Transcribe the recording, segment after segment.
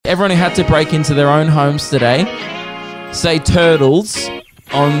everyone who had to break into their own homes today, say turtles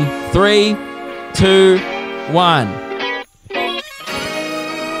on 3, 2, 1.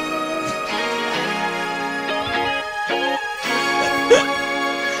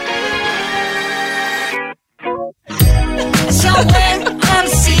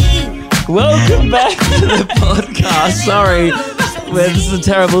 Welcome back to the podcast. Sorry, this is a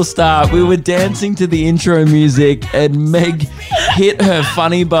terrible start. We were dancing to the intro music and Meg hit her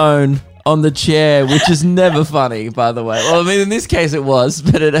funny bone on the chair, which is never funny, by the way. Well, I mean, in this case it was,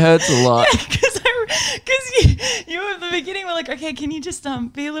 but it hurts a lot. Because you at the beginning were like, okay, can you just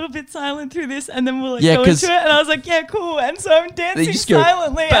be a little bit silent through this, and then we'll go into it. And I was like, yeah, cool. And so I'm dancing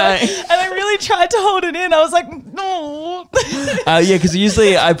silently, and I really tried to hold it in. I was like, no. Yeah, because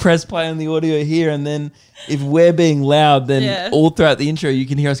usually I press play on the audio here, and then if we're being loud, then all throughout the intro you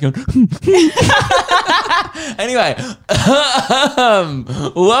can hear us going. Anyway,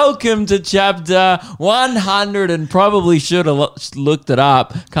 welcome to chapter 100, and probably should have looked it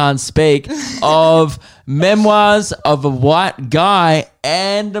up, can't speak, of Memoirs of a White Guy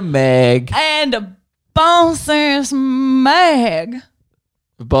and a Meg. And boss ass Meg.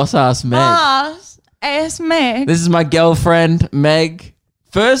 Boss ass Meg. Boss ass Meg. This is my girlfriend, Meg.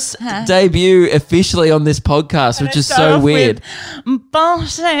 First debut officially on this podcast, which is so weird.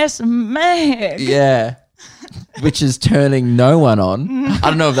 Boss ass Meg. Yeah. Which is turning no one on. I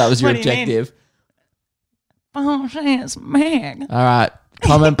don't know if that was your objective. Boss ass Meg. All right.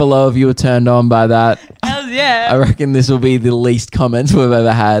 Comment below if you were turned on by that. Hell yeah. I reckon this will be the least comments we've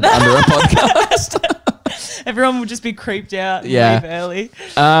ever had under a podcast. Everyone will just be creeped out and leave early.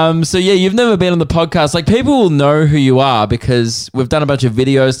 So yeah, you've never been on the podcast. Like, people will know who you are because we've done a bunch of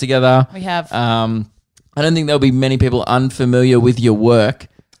videos together. We have. I don't think there'll be many people unfamiliar with your work.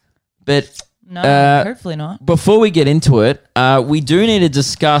 But no, hopefully not. Before we get into it, we do need to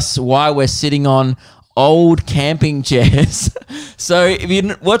discuss why we're sitting on old camping chairs. So if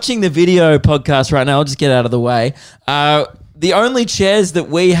you're watching the video podcast right now, I'll just get out of the way. The only chairs that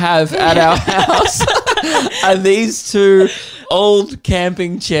we have at our house are these two old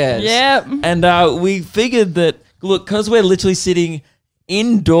camping chairs. Yep. And we figured that, look, because we're literally sitting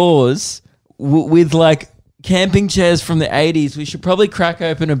indoors with like camping chairs from the 80s, we should probably crack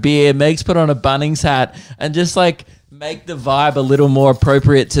open a beer, Meg's put on a Bunnings hat, and just like make the vibe a little more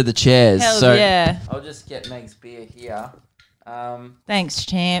appropriate to the chairs. Hell yeah. I'll just get Meg's beer here. Thanks,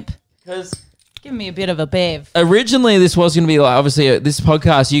 champ. Because give me a bit of a bev. Originally, this was going to be like, obviously, this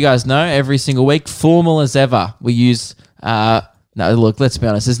podcast, you guys know, every single week, formal as ever. We use, no, look, let's be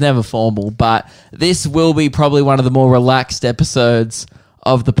honest, it's never formal, but this will be probably one of the more relaxed episodes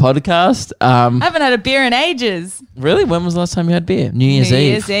of the podcast. I haven't had a beer in ages. Really? When was the last time you had beer? New Year's Eve. New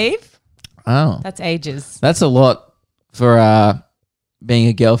Year's Eve? Oh. That's ages. That's a lot for being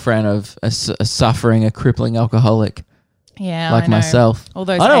a girlfriend of a suffering, a crippling alcoholic. Yeah, like I know. Myself. All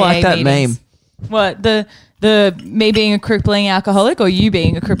those I don't AA like that meetings. meme. What, the me being a crippling alcoholic or you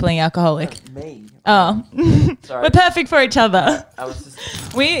being a crippling alcoholic? Me. Oh, Sorry. we're perfect for each other. I was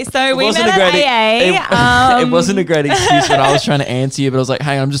just, we met at AA. It wasn't a great excuse when I was trying to answer you, but I was like,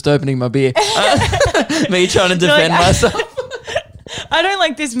 "Hey, I'm just opening my beer." Me trying to defend myself. I don't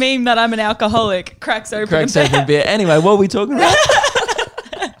like this meme that I'm an alcoholic. Cracks open beer. Anyway, what are we talking about?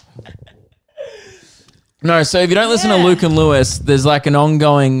 No, so if you don't listen to Luke and Lewis, there's like an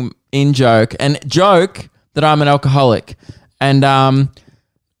ongoing joke that I'm an alcoholic. And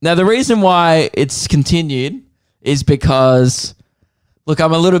now the reason why it's continued is because, look,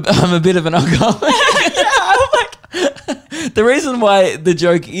 I'm a bit of an alcoholic. The reason why the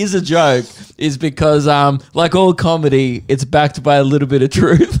joke is a joke is because, like all comedy, it's backed by a little bit of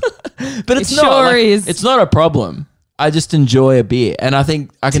truth. But it's not. It's not a problem. I just enjoy a beer, and I think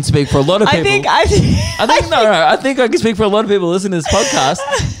I can speak for a lot of people. I think I can speak for a lot of people listening to this podcast.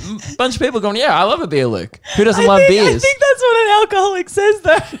 A bunch of people going, "Yeah, I love a beer, Luke. Who doesn't love beers?" I think that's what an alcoholic says,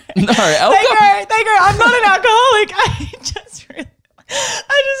 though. No, they go, "I'm not an alcoholic. I just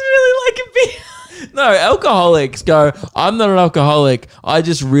really like a beer." No, alcoholics go, "I'm not an alcoholic. I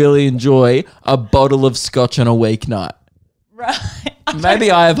just really enjoy a bottle of scotch on a weeknight." Right.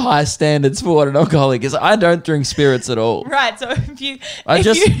 Maybe I have high standards for what an alcoholic is. I don't drink spirits at all. Right. So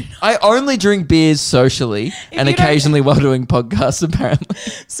I only drink beers socially and occasionally while doing podcasts, apparently.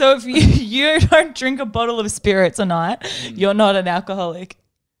 So if you don't drink a bottle of spirits a night, you're not an alcoholic.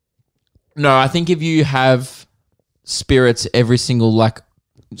 No, I think if you have spirits every single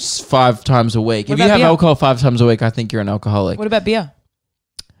 5 times a week, if you have beer? Alcohol 5 times a week, I think you're an alcoholic. What about beer?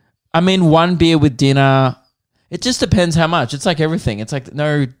 I mean, one beer with dinner. It just depends how much. It's like everything. It's like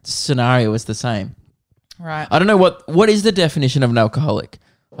no scenario is the same. Right. I don't know what is the definition of an alcoholic?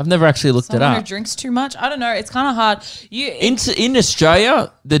 I've never actually looked it up. Who drinks too much? I don't know. It's kind of hard. In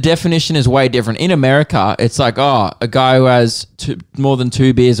Australia, the definition is way different. In America, it's like, a guy who has more than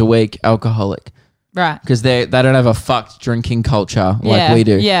 2 beers a week, alcoholic. Right. Because they don't have a fucked drinking culture like we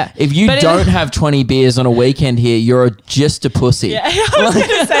do. Yeah. If you don't have 20 beers on a weekend here, you're just a pussy. Yeah, I was going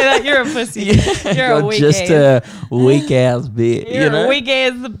to say that. You're a pussy. You're a weak just a weak-ass bitch. You're a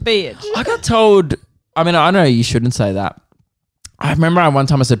weak-ass bitch. I got told, I know you shouldn't say that. I remember one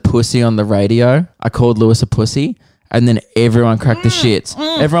time I said pussy on the radio. I called Lewis a pussy. And then everyone cracked the shits.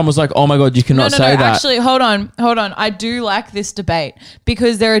 Everyone was like, oh my God, you cannot say that. Actually, hold on. I do like this debate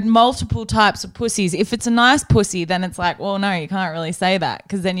because there are multiple types of pussies. If it's a nice pussy, then it's like, well, no, you can't really say that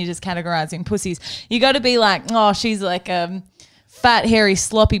because then you're just categorizing pussies. You got to be like, oh, she's like a fat, hairy,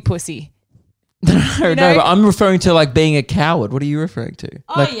 sloppy pussy. No, but I'm referring to like being a coward. What are you referring to?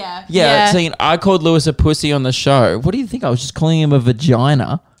 Oh, like, yeah. See, I called Lewis a pussy on the show. What do you think? I was just calling him a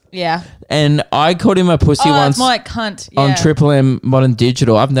vagina. Yeah. And I called him a pussy once. It's more like cunt. Yeah. On Triple M Modern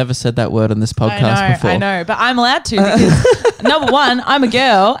Digital. I've never said that word on this podcast before. I know, but I'm allowed to because number one, I'm a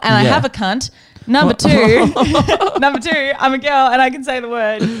girl and I have a cunt. Number two, I'm a girl and I can say the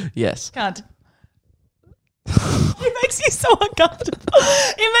word. Yes. Cunt. It makes you so uncomfortable.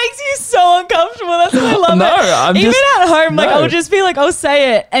 It makes you so uncomfortable. That's what I love. No, Even at home, like I'll just be like, I'll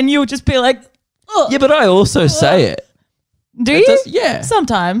say it and you'll just be like, ugh. Yeah, but I also say it. Do you? Yeah.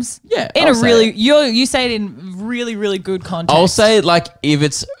 Sometimes. Yeah. You say it in really, really good context. I'll say it like if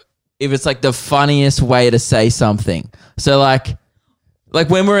it's like the funniest way to say something. So like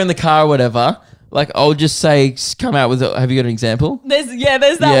when we're in the car or whatever, like I'll just say, come out with have you got an example? There's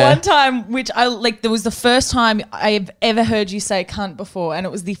that one time which there was the first time I've ever heard you say cunt before and it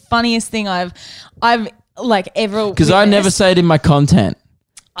was the funniest thing I've like ever because I never say it in my content.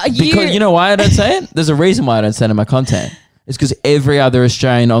 Because you know why I don't say it? There's a reason why I don't say it in my content. It's because every other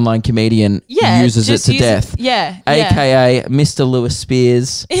Australian online comedian uses it to death. Yeah. AKA Mr. Lewis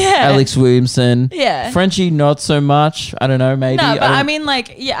Spears, Alex Williamson. Yeah. Frenchie, not so much. I don't know, maybe. No, but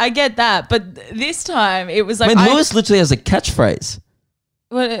I get that. But this time it was like. Lewis literally has a catchphrase.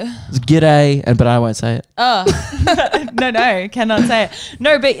 What? It's g'day, but I won't say it. Oh, no, cannot say it.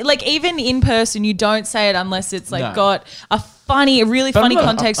 No, but like even in person, you don't say it unless it's like got a really funny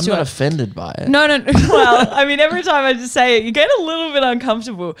context to it. I'm not offended by it. No. Well, I mean, every time I just say it, you get a little bit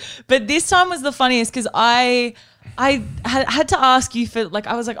uncomfortable. But this time was the funniest because I had to ask you for like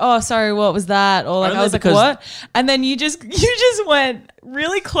I was like, oh, sorry, what was that? Or like I was like, what? And then you just went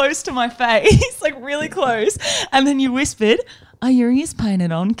really close to my face, like really close, and then you whispered, "Are your ears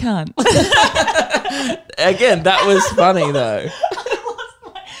painted on, cunt?" Again, that was funny though. I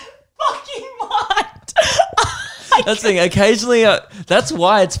lost my fucking mind. That's the thing. Occasionally, that's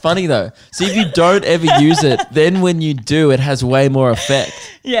why it's funny though. See, if you don't ever use it, then when you do, it has way more effect.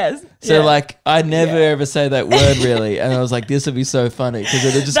 Yes. So like, I never ever say that word really, and I was like, this would be so funny because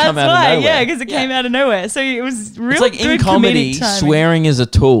it would just come out of nowhere. Yeah, because it came out of nowhere. So it was really. It's like in comedy, swearing is a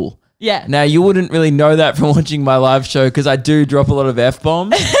tool. Yeah. Now you wouldn't really know that from watching my live show because I do drop a lot of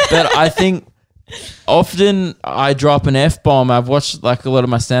F-bombs, but I think often I drop an F-bomb. I've watched like a lot of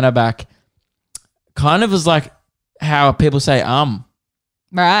my stand-up back. Kind of as like how people say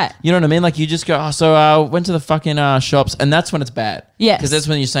Right. You know what I mean? Like you just go, so I went to the fucking shops, and that's when it's bad. Yeah. Because that's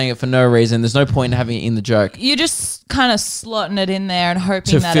when you're saying it for no reason. There's no point in having it in the joke. You're just kind of slotting it in there and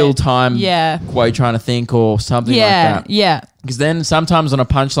hoping to fill time while you're trying to think or something like that. Yeah. Because then sometimes on a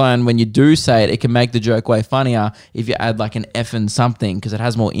punchline, when you do say it, it can make the joke way funnier if you add like an F and something because it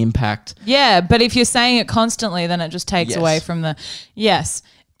has more impact. Yeah, but if you're saying it constantly, then it just takes away from the... Yes.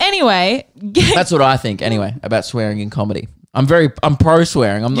 Anyway. That's what I think anyway about swearing in comedy. I'm pro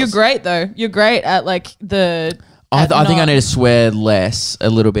swearing. You're great though. You're great at like the... I think I need to swear less a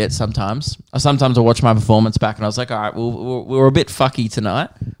little bit sometimes. Sometimes I watch my performance back and I was like, all right, we're a bit fucky tonight.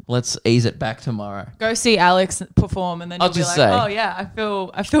 Let's ease it back tomorrow. Go see Alex perform and then you'll be like, oh yeah,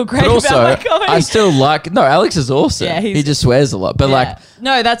 I feel great but also, about my comedy. I still Alex is awesome. Yeah, he just swears a lot. But like...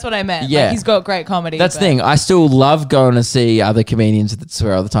 No, that's what I meant. Yeah. Like, he's got great comedy. That's the thing. I still love going to see other comedians that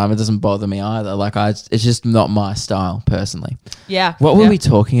swear all the time. It doesn't bother me either. Like it's just not my style personally. Yeah. What were we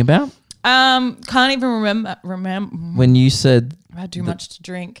talking about? Can't even remember when you said I had too much to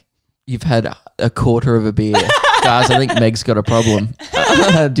drink. You've had a quarter of a beer. Guys, I think Meg's got a problem.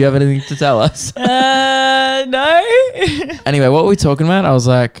 Do you have anything to tell us? No. Anyway, what were we talking about? I was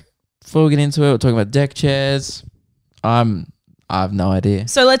like, before we get into it, we're talking about deck chairs. I have no idea.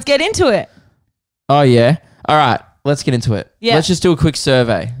 So let's get into it. Oh yeah. All right, let's get into it. Yeah. Let's just do a quick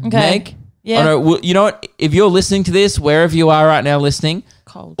survey. Okay. Meg? Yeah. Oh, no, you know what? If you're listening to this, wherever you are right now listening,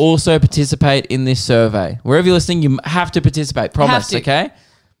 also participate in this survey. Wherever you're listening, you have to participate. Promise, okay?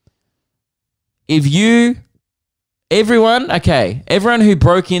 everyone who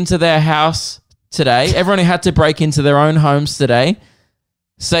broke into their house today, everyone who had to break into their own homes today,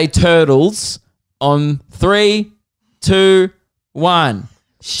 say turtles on 3, 2, 1.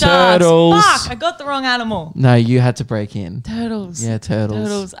 Sharks. Turtles. Fuck, I got the wrong animal. No, you had to break in. Turtles. Yeah, turtles.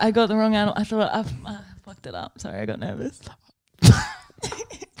 Turtles. I got the wrong animal. I thought I fucked it up. Sorry, I got nervous.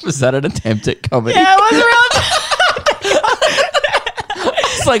 Was that an attempt at comedy? Yeah, it was real.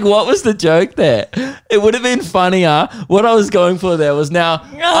 It's like, what was the joke there? It would have been funnier. What I was going for there was I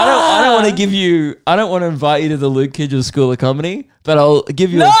don't want to invite you to the Luke Kidgell School of Comedy, but I'll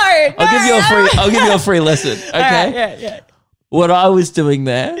give you I'll give you a free lesson. Okay? Yeah. What I was doing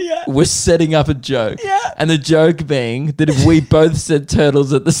there was setting up a joke. Yeah. And the joke being that if we both said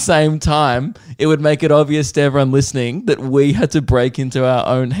turtles at the same time, it would make it obvious to everyone listening that we had to break into our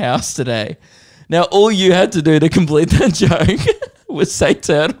own house today. Now, all you had to do to complete that joke was say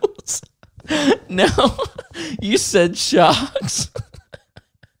turtles. Now, you said sharks.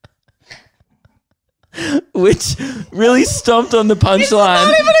 Which really stomped on the punchline. It's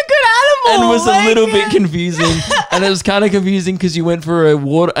not even a good animal. And was a little bit confusing. And it was kind of confusing because you went for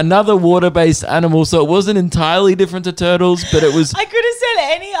another water-based animal, so it wasn't entirely different to turtles, but it was... I could have said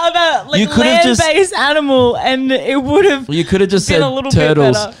any other land-based animal and it would have You could have just said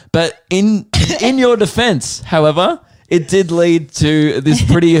turtles. But in your defense, however... It did lead to this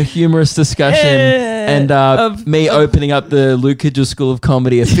pretty humorous discussion and me opening up the Luke Kidgell School of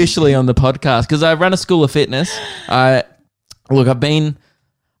Comedy officially on the podcast because I run a school of fitness. I've been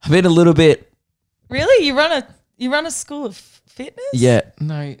a little bit. Really, you run a school of fitness? Yeah,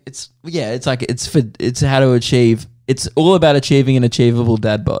 no, it's how to achieve. It's all about achieving an achievable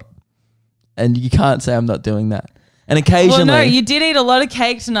dad bod, and you can't say I'm not doing that. And occasionally... Well, no, you did eat a lot of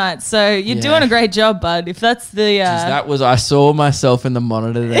cake tonight, so you're doing a great job, bud. If that's the... I saw myself in the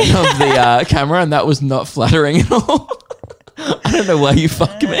monitor then of the camera, and that was not flattering at all. I don't know why you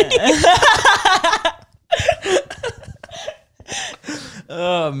fuck me.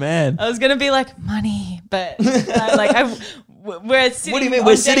 Oh, man. I was going to be like, money, but we're sitting. What do you mean?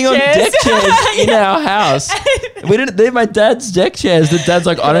 We're sitting on deck chairs in our house. They're my dad's deck chairs. The dad's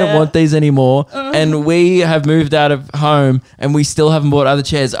like, I don't want these anymore. And we have moved out of home and we still haven't bought other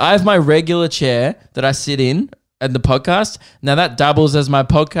chairs. I have my regular chair that I sit in at the podcast. Now that doubles as my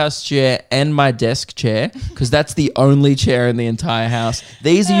podcast chair and my desk chair because that's the only chair in the entire house.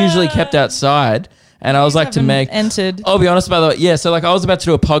 These are usually kept outside. And I was like to make... I'll be honest, by the way. Yeah, so I was about to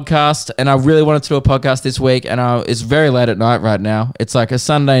do a podcast and I really wanted to do a podcast this week and it's very late at night right now. It's like a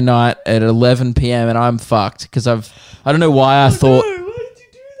Sunday night at 11 p.m. and I'm fucked because I don't know why I thought... No, why did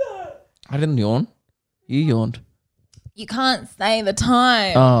you do that? I didn't yawn. You yawned. You can't say the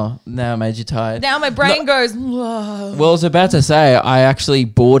time. Oh, now I made you tired. Now my brain goes... Whoa. Well, I was about to say, I actually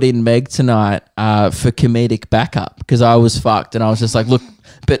bought in Meg tonight for comedic backup because I was fucked and I was just like, look...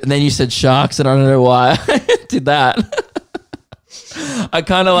 But then you said sharks, and I don't know why I did that. I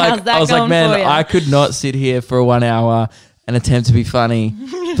kind of I was like, man, I could not sit here for 1 hour and attempt to be funny.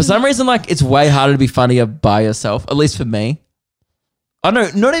 For some reason, it's way harder to be funnier by yourself, at least for me. I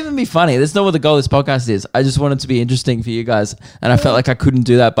don't know, not even be funny. That's not what the goal of this podcast is. I just wanted to be interesting for you guys, and I felt like I couldn't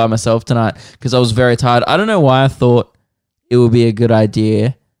do that by myself tonight because I was very tired. I don't know why I thought it would be a good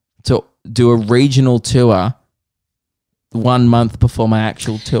idea to do a regional tour 1 month before my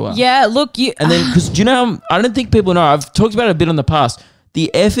actual tour. Yeah, look, and then because do you know, I don't think people know. I've talked about it a bit in the past.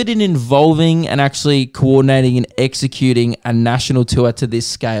 The effort in involving and actually coordinating and executing a national tour to this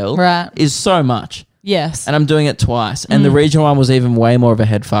scale is so much. Yes, and I'm doing it twice. And the regional one was even way more of a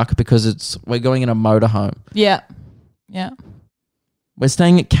head fuck because we're going in a motorhome. Yeah. We're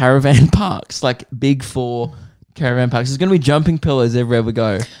staying at caravan parks, like big 4 caravan parks. There's going to be jumping pillows everywhere we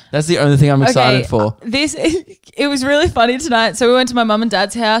go. That's the only thing I'm excited for. It was really funny tonight. So we went to my mum and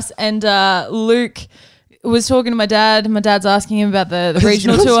dad's house and Luke was talking to my dad. My dad's asking him about the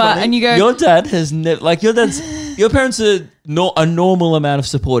regional tour funny? And you go... Your dad has never... your parents are a normal amount of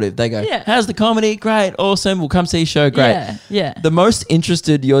supportive. They go, how's the comedy? Great, awesome. We'll come see your show. Great. Yeah. The most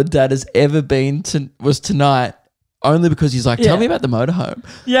interested your dad has ever been was tonight. Only because he's like, tell me about the motorhome.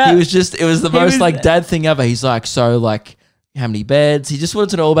 Yeah. It was the most dad thing ever. He's like, so how many beds? He just wanted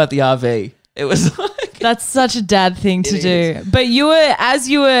to know all about the RV. It was like... That's such a dad thing to do. But as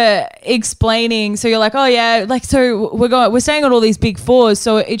you were explaining, so you're like, oh yeah, so we're staying on all these big 4s,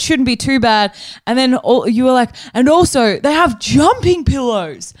 so it shouldn't be too bad. And then you were like, and also they have jumping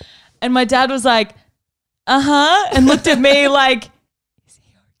pillows. And my dad was like, and looked at me like,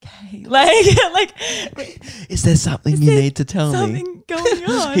 is there something you need to tell me? Something going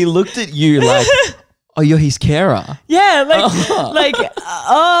on. He looked at you like, oh, you're his carer. Yeah,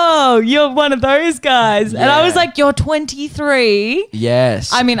 oh, you're one of those guys. Yeah. And I was like, you're 23.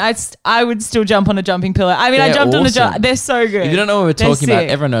 Yes. I mean, I would still jump on a jumping pillow. I mean, I jumped on a jump. They're so good. If you don't know what we're talking about,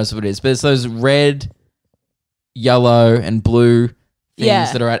 everyone knows what it is. But it's those red, yellow, and blue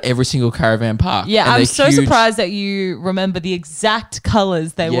things that are at every single caravan park. Yeah, I'm so surprised that you remember the exact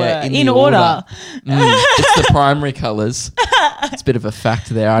colours they were in order. It's the primary colours. It's a bit of a fact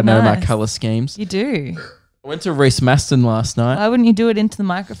there. I know my colour schemes. You do. I went to Reese Maston last night. Why wouldn't you do it into the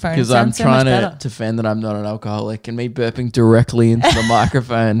microphone? Because I'm trying to defend that I'm not an alcoholic, and me burping directly into the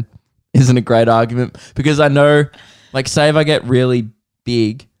microphone isn't a great argument, because I know, like, say if I get really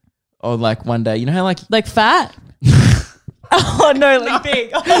big or like one day, you know how like fat? Oh no, like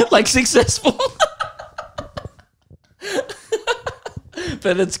big. Like successful.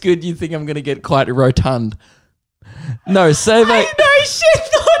 But it's good you think I'm going to get quite rotund. No, say I know shit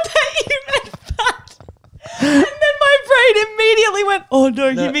thought that you meant fat. And then my brain immediately went, oh no,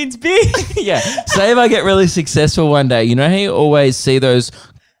 he means big. Yeah. Say if I get really successful one day, you know how you always see those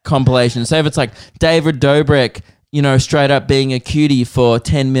compilations? Say if it's like David Dobrik, you know, straight up being a cutie for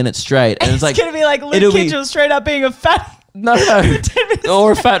 10 minutes straight. And it's like, going to be like Luke Kidgel straight up being a fat. No.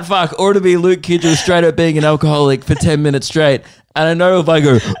 Or a fat fuck. Or to be Luke Kidgel straight up being an alcoholic for 10 minutes straight. And I know if I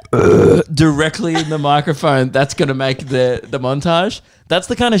go directly in the microphone, that's going to make the montage. That's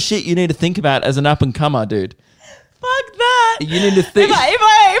the kind of shit you need to think about as an up-and-comer, dude. Fuck that. You need to think. If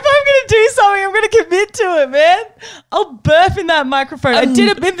I'm going to do something, I'm going to commit to it, man. I'll burp in that microphone. I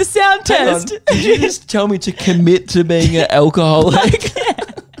did it in the sound test. Did you just tell me to commit to being an alcoholic?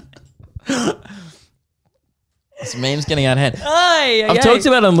 This meme's getting out of hand. I've talked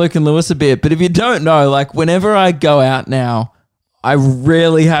about it on Luke and Lewis a bit, but if you don't know, like whenever I go out now, I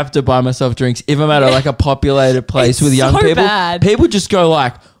rarely have to buy myself drinks if I'm at like a populated place with young people. Bad. People just go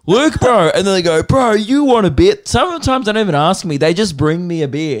like, Luke, bro. And then they go, bro, you want a bit? Sometimes they don't even ask me. They just bring me a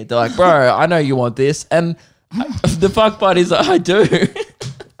beer. They're like, bro, I know you want this. And the fuck buddy's like, I do.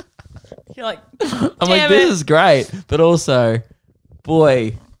 You're like, I'm like, this is great. But also,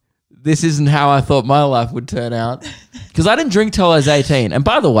 boy, this isn't how I thought my life would turn out. Because I didn't drink till I was 18. And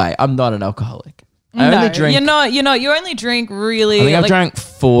by the way, I'm not an alcoholic. I only drink. You're not. You only drink really. I think I've drank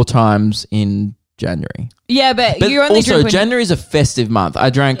 4 times in January. Yeah, but you only also January is a festive month. I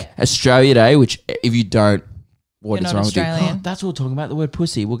drank Australia Day, which if you don't, what is wrong with you? Oh, that's what we're talking about. The word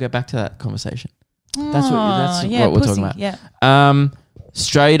pussy. We'll get back to that conversation. That's what we're talking about. Yeah.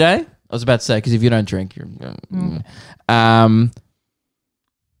 Australia Day. I was about to say, because if you don't drink, you're.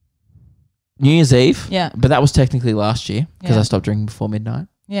 New Year's Eve. Yeah. But that was technically last year because I stopped drinking before midnight.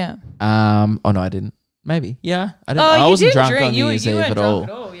 Yeah. Oh no, I didn't. Maybe. Yeah. I didn't. I wasn't drunk on New Year's Eve at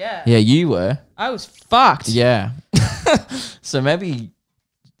all. Yeah. Yeah, you were. I was fucked. Yeah. So maybe.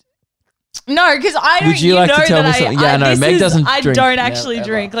 No, because I don't. Would you like to tell me something? Yeah, no, Meg doesn't drink. I don't actually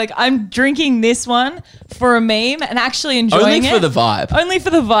drink. Like, I'm drinking this one for a meme and actually enjoying it. Only for the vibe. Only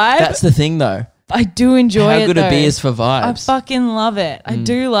for the vibe. That's the thing, though. I do enjoy it. How good a beer is for vibes. I fucking love it. I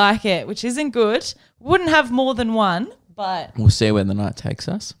do like it, which isn't good. Wouldn't have more than one. But we'll see where the night takes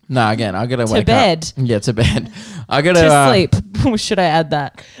us. No, again, I gotta wake up. To bed. Yeah, to bed. I gotta to sleep. Or should I add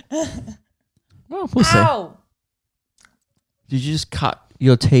that? Well, we'll see. Did you just cut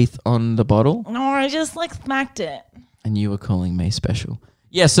your teeth on the bottle? No, I just like smacked it. And you were calling me special.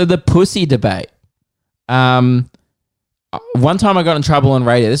 Yeah. So the pussy debate. One time I got in trouble on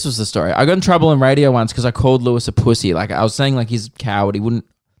radio. This was the story. I got in trouble on radio once because I called Lewis a pussy. Like I was saying, like he's a coward. He wouldn't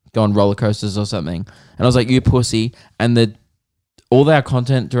go on roller coasters or something. And I was like, you pussy. And all our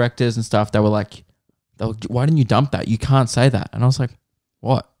content directors and stuff, they were like, why didn't you dump that? You can't say that. And I was like,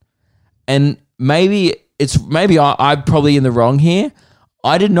 what? And maybe I'm probably in the wrong here.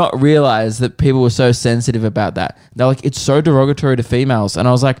 I did not realize that people were so sensitive about that. They're like, it's so derogatory to females. And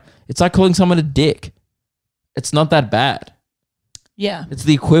I was like, it's like calling someone a dick. It's not that bad. Yeah. It's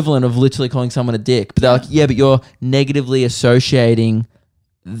the equivalent of literally calling someone a dick. But they're like, yeah, but you're negatively associating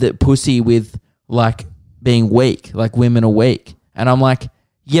the pussy with like being weak, like women are weak. And I'm like,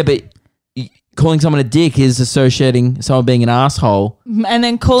 yeah, but calling someone a dick is associating someone being an asshole. And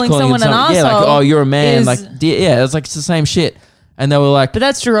then calling someone an asshole. Yeah, like, oh, you're a man. Like, yeah, it's like it's the same shit. And they were like, but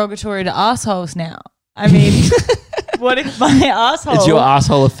that's derogatory to assholes now. I mean, what if my asshole... Is your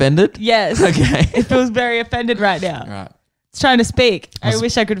asshole offended? Yes. Okay. It feels very offended right now. Right. It's trying to speak. I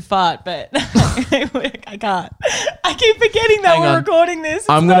wish I could fart, but I can't. I keep forgetting that we're recording this.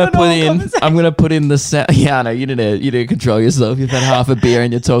 I'm gonna put in the sound. Yeah, I know you need to control yourself. You've had half a beer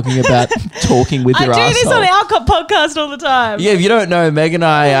and you're talking about talking with your asshole. I do this on our podcast all the time. Yeah, if you don't know, Meg and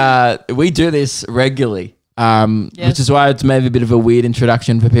I, we do this regularly. which is why it's maybe a bit of a weird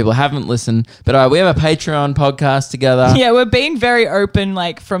introduction for people who haven't listened. But we have a Patreon podcast together. Yeah, we're being very open,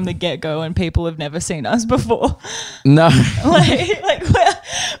 like from the get-go, and people have never seen us before. No, like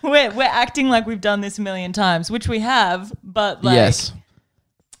we're acting like we've done this a million times, which we have. But like, yes,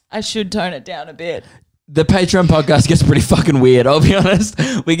 I should tone it down a bit. The Patreon podcast gets pretty fucking weird, I'll be honest.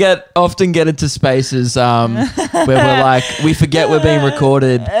 We often get into spaces where we're like, we forget we're being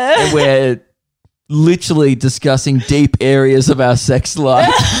recorded and we're literally discussing deep areas of our sex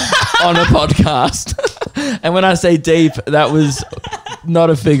life on a podcast. And when I say deep, that was not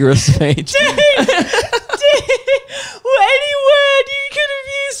a figure of speech. Deep. Well, any word you could have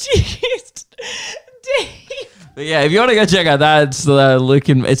used, deep. But yeah, if you want to go check out that,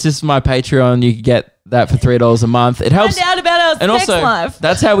 it's just my Patreon. You can get that for $3 a month. It helps. Find out about our sex life.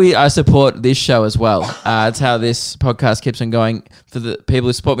 That's how I support this show as well. It's how this podcast keeps on going for the people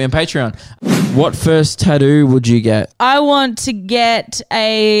who support me on Patreon. What first tattoo would you get? I want to get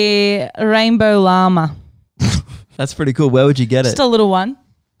a rainbow llama. That's pretty cool. Where would you get it? Just a little one.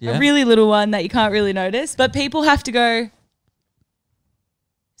 Yeah? A really little one that you can't really notice. But people have to go, is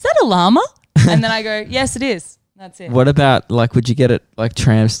that a llama? And then I go, yes, it is. That's it. What about, like, would you get it, like,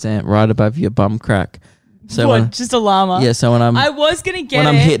 tramp stamp right above your bum crack? So just a llama? Yeah, so when I was going to get when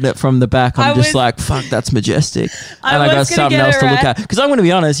I'm hitting it from the back, I'm just like, fuck, that's majestic. And I got something else to look at. Because I'm going to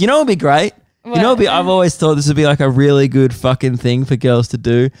be honest, you know what would be great? What? You know, I've always thought this would be like a really good fucking thing for girls to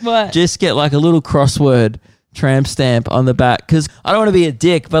do. What? Just get like a little crossword tramp stamp on the back. Because I don't want to be a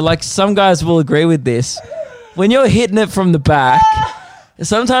dick, but like some guys will agree with this. When you're hitting it from the back,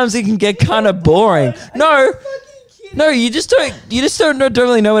 sometimes it can get kind of boring. No, you just don't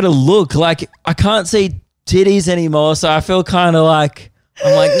really know where to look. Like, I can't see titties anymore, so I feel kind of like,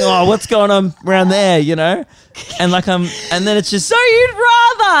 I'm like, oh, what's going on around there, you know? And like and then it's just. So you'd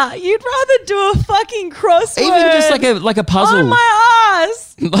rather do a fucking crossword, even just like a puzzle on my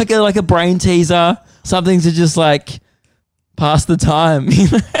ass, like a brain teaser, something to just like pass the time.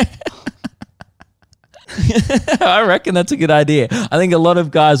 I reckon that's a good idea. I think a lot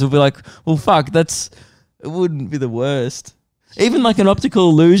of guys will be like, well, fuck, it wouldn't be the worst. Even like an optical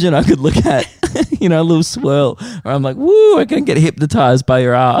illusion I could look at, you know, a little swirl where I'm like, woo, I can get hypnotized by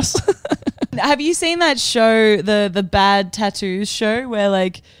your ass. Have you seen that show, the Bad Tattoos show, where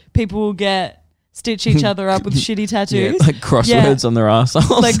like people will stitch each other up with shitty tattoos? Yeah, like crosswords on their assholes.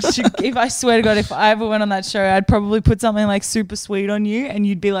 Like, if I swear to God, if I ever went on that show, I'd probably put something like super sweet on you and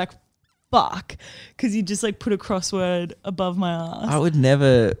you'd be like, fuck, because you just like put a crossword above my ass. I would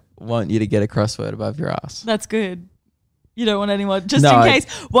never want you to get a crossword above your ass. That's good. You don't want anyone just in case.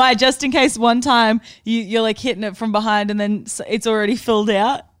 Why? Just in case one time you're like hitting it from behind and then it's already filled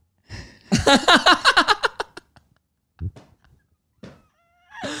out.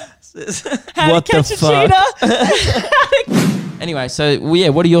 How what to catch the a cheetah? Anyway, so yeah,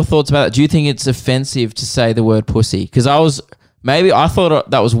 what are your thoughts about it? Do you think it's offensive to say the word pussy? Because I thought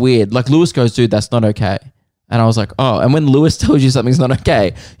that was weird. Like Lewis goes, dude, that's not okay. And I was like, oh. And when Lewis tells you something's not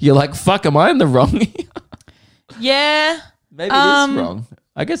okay, you're like, fuck, am I in the wrong? Yeah. Maybe it is wrong.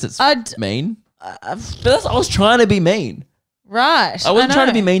 I guess it's mean. But I was trying to be mean. Right. I wasn't trying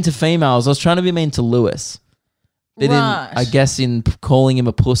to be mean to females. I was trying to be mean to Lewis. But I guess in calling him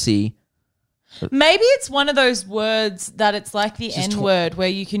a pussy. Maybe it's one of those words that it's like the N-word where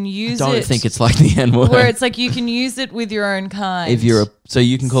you can use it. I don't think it's like the N-word. Where it's like you can use it with your own kind. So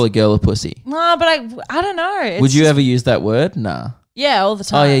you can call a girl a pussy. No, but I don't know. Would you ever use that word? Nah. Yeah, all the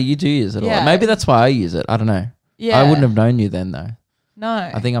time. Oh yeah, you do use it a lot. Maybe that's why I use it. I don't know. Yeah. I wouldn't have known you then though. No.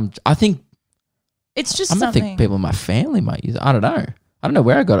 I think it's just something. I think people in my family might use it. I don't know. I don't know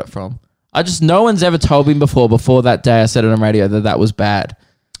where I got it from. No one's ever told me before that day I said it on radio that was bad.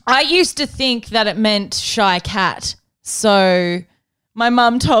 I used to think that it meant shy cat. So my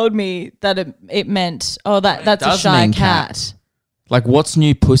mum told me that it meant, that's a shy cat. Like what's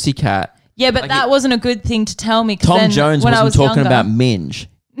new pussycat? Yeah, but that wasn't a good thing to tell me. Tom Jones wasn't talking about minge.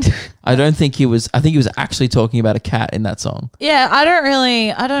 I don't think he was. I think he was actually talking about a cat in that song. Yeah, I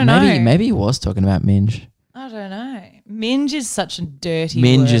don't know. Maybe he was talking about minge. I don't know. Minge is such a dirty word.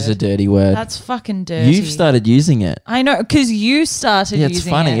 Minge is a dirty word. That's fucking dirty. You've started using it. I know, because you started using it. Yeah, it's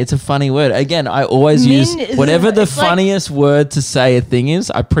funny. It's a funny word. Again, I always use whatever the funniest word to say a thing is,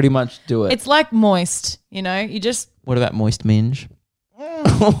 I pretty much do it. It's like moist, you know? You just... What about moist minge?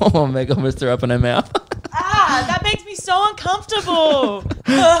 Oh, Meg almost threw up in her mouth. That makes me so uncomfortable.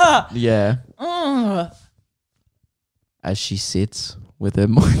 Yeah. As she sits with her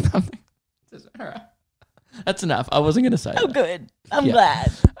moist... All right. That's enough. I wasn't going to say that. Good. I'm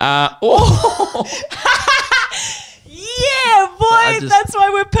glad. Oh. Yeah, boy. That's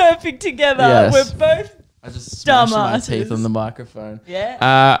why we're perfect together. Yes. We're both I just smashed my teeth on the microphone.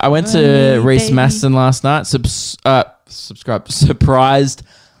 Yeah. I went to Reese Maston last night. Surprised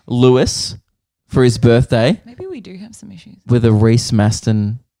Lewis for his birthday. Maybe we do have some issues. With a Reese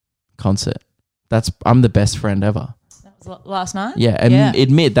Maston concert. I'm the best friend ever. That was last night? Yeah. And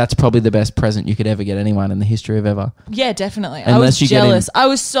admit that's probably the best present you could ever get anyone in the history of ever. Yeah, definitely. I was jealous. I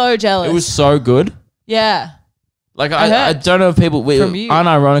was so jealous. It was so good. Yeah. Like, I don't know if people,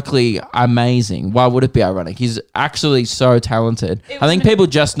 unironically amazing. Why would it be ironic? He's actually so talented. I think people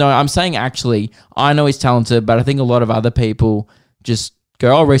just know, I'm saying actually, I know he's talented, but I think a lot of other people just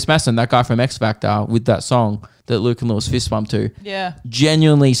go, oh, Reese Maston, that guy from X Factor with that song that Luke and Lewis fist bumped to. Yeah.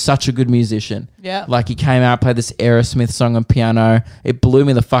 Genuinely such a good musician. Yeah. Like, he came out, played this Aerosmith song on piano. It blew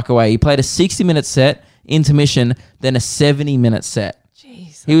me the fuck away. He played a 60-minute set, intermission, then a 70-minute set.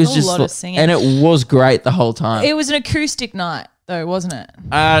 He was just a lot of singing. And it was great the whole time. It was an acoustic night though, wasn't it?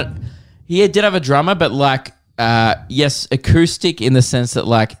 He did have a drummer, but like yes, acoustic in the sense that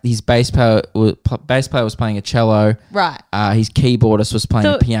like his bass player was playing a cello. Right. His keyboardist was playing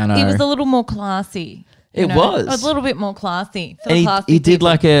a piano. It was a little more classy. It was a little bit more classy. And he did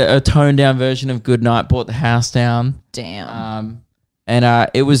like a toned down version of Goodnight, Brought the House Down. Damn. And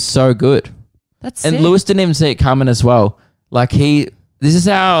it was so good. That's and sick. Lewis didn't even see it coming as well. Like this is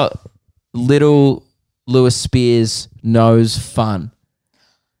how little Lewis Spears knows fun.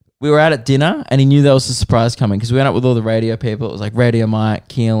 We were out at dinner and he knew there was a surprise coming because we went up with all the radio people. It was like Radio Mike,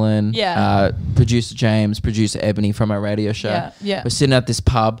 Keelan, producer James, producer Ebony from our radio show. Yeah. We're sitting at this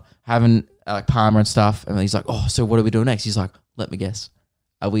pub having like Palmer and stuff. And he's like, oh, so what are we doing next? He's like, let me guess.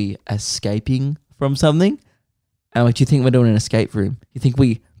 Are we escaping from something? And I'm like, do you think we're doing an escape room? You think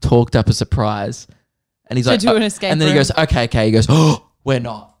we talked up a surprise? And he's like, an escape room. And then he goes, okay. He goes, oh, we're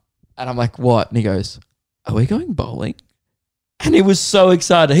not. And I'm like, what? And he goes, are we going bowling? And he was so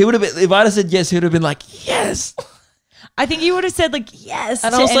excited. He would have been, if I'd have said yes, he would have been like, yes. I think he would have said like, yes.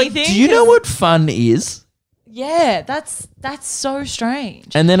 And I was like, do you know what fun is? Yeah, that's so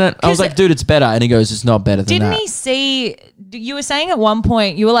strange. And then I was like, dude, it's better. And he goes, it's not better than that. Didn't he see, you were saying at one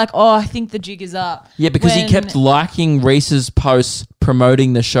point, you were like, oh, I think the jig is up. Yeah, because he kept liking Reese's posts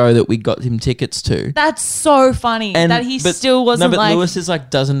promoting the show that we got him tickets to. That's so funny that he still wasn't like. No, but Lewis is like,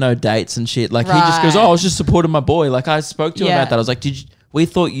 doesn't know dates and shit. Like he just goes, oh, I was just supporting my boy. Like I spoke to him about that. I was like, we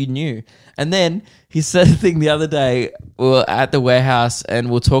thought you knew. And then he said a thing the other day, we were at the warehouse and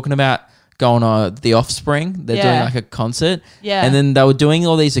we were talking about going on The Offspring. They're doing like a concert. Yeah. And then they were doing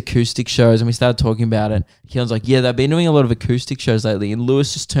all these acoustic shows and we started talking about it. Keelan's like, yeah, they've been doing a lot of acoustic shows lately. And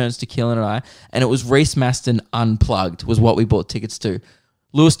Lewis just turns to Keelan and I, and it was Reese Maston Unplugged was what we bought tickets to.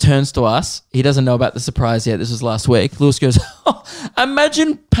 Lewis turns to us. He doesn't know about the surprise yet. This was last week. Lewis goes, oh,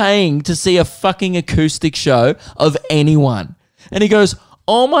 imagine paying to see a fucking acoustic show of anyone. And he goes,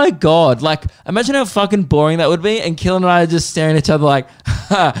 oh my God. Like, imagine how fucking boring that would be. And Keelan and I are just staring at each other like,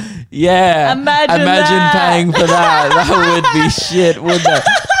 yeah. Imagine paying for that. That would be shit, wouldn't it?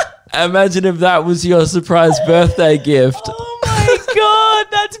 Imagine if that was your surprise birthday gift. Oh my God,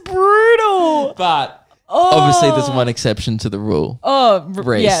 that's brutal. But obviously there's one exception to the rule.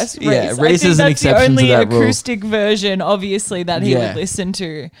 Reese. Yes, Reese. Yeah, Reese is an exception to that rule. That's the only acoustic version, obviously, that he would listen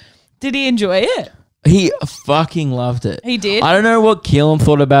to. Did he enjoy it? He fucking loved it. He did? I don't know what Keelan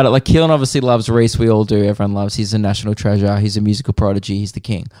thought about it. Like, Keelan obviously loves Reese. We all do. Everyone loves. He's a national treasure. He's a musical prodigy. He's the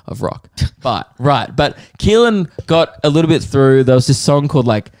king of rock. But Keelan got a little bit through. There was this song called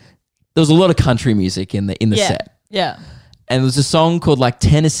there was a lot of country music in the set. Yeah. And there was a song called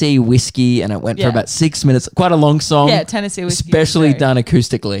Tennessee Whiskey, and it went for about 6 minutes. Quite a long song. Yeah, Tennessee Whiskey. Especially done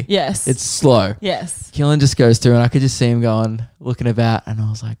acoustically. Yes. It's slow. Yes. Keelan just goes through, and I could just see him going, looking about, and I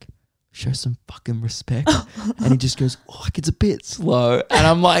was like, show some fucking respect. And he just goes, oh, it's a bit slow. And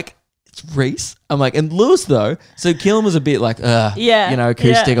I'm like, it's Reese. I'm like, and Lewis though. So Keelan was a bit like, acoustic.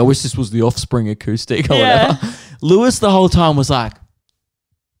 Yeah. I wish this was the Offspring acoustic or whatever. Lewis the whole time was like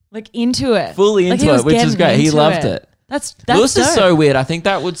into it. Fully into it, which is great. He loved it. That's Lewis dope. is so weird. I think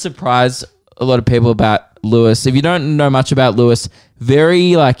that would surprise a lot of people about Lewis. If you don't know much about Lewis,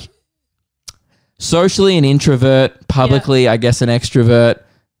 very socially an introvert, publicly, I guess, an extrovert.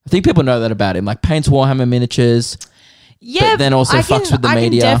 I think people know that about him. Paints Warhammer miniatures. Yeah, but then also fucks with the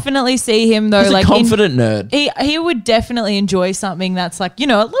media. I can definitely see him though. He's a confident nerd. He would definitely enjoy something that's a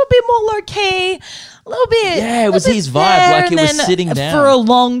little bit more low key, a little bit. Yeah, it was his vibe. It was sitting down for a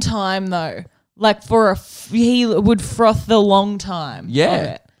long time though. He would froth the long time.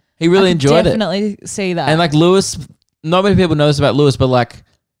 Yeah, he really enjoyed it. Definitely see that. And Lewis, not many people know this about Lewis, but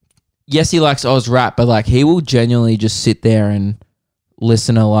yes, he likes Oz rap, but he will genuinely just sit there and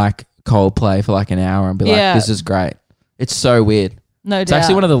listen to Coldplay for an hour and be like, this is great. It's so weird. No doubt. It's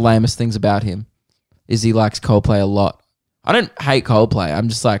actually one of the lamest things about him is he likes Coldplay a lot. I don't hate Coldplay. I'm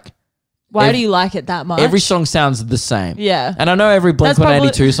just like, why do you like it that much? Every song sounds the same. Yeah. And I know every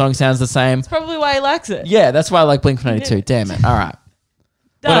Blink-182 song sounds the same. That's probably why he likes it. Yeah, that's why I like Blink-182. Damn it. All right.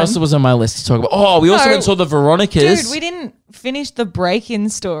 Done. What else was on my list to talk about? Oh, we also went and saw the Veronicas. Dude, we didn't finish the break-in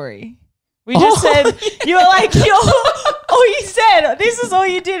story. We just said, you were like, all you said, this is all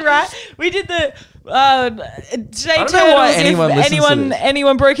you did, right? We did the Jay Turtles if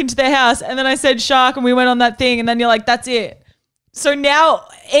anyone broke into their house. And then I said shark and we went on that thing. And then you're like, that's it. So now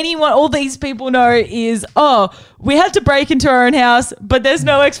all these people know is, we had to break into our own house, but there's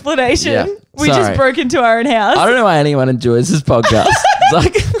no explanation. Yeah, we just broke into our own house. I don't know why anyone enjoys this podcast. It's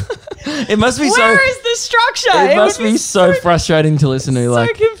like, it must be Where is the structure? It must be so frustrating to listen to.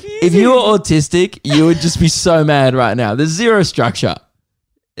 Like, confusing. If you were autistic, you would just be so mad right now. There's zero structure.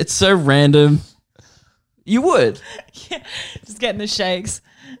 It's so random. You would. Yeah, just getting the shakes.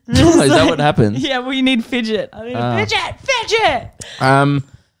 Oh, is that what happens? Yeah, well, you need fidget. I need fidget.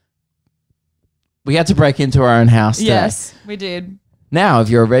 We had to break into our own house today. Yes, we did. Now, if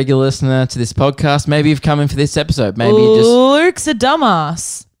you're a regular listener to this podcast, maybe you've come in for this episode. Maybe Luke's a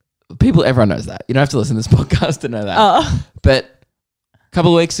dumbass. Everyone knows that. You don't have to listen to this podcast to know that. Oh. But a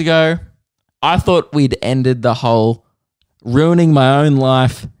couple of weeks ago, I thought we'd ended the whole ruining my own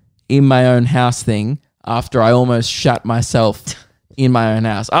life in my own house thing after I almost shut myself in my own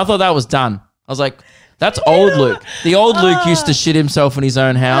house. I thought that was done. I was like, that's old Luke. The old Luke used to shit himself in his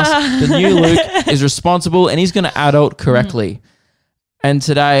own house. The new Luke is responsible and he's going to adult correctly. And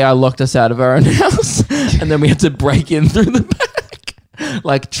today I locked us out of our own house and then we had to break in through the back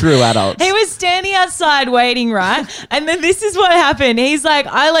like true adults. He was standing outside waiting, right? And then this is what happened. He's like,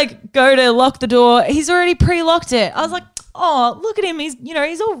 I go to lock the door. He's already pre-locked it. I was like, oh, look at him.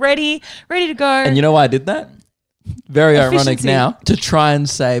 He's all ready to go. And you know why I did that? Very ironic now, to try and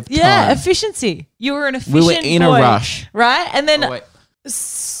save time. Yeah, efficiency. You were an efficient We were in boy, a rush. Right? And then,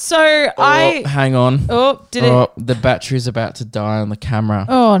 hang on. The battery's about to die on the camera.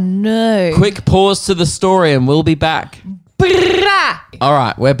 Oh, no. Quick pause to the story and we'll be back. All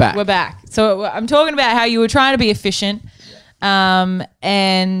right, we're back. So I'm talking about how you were trying to be efficient. And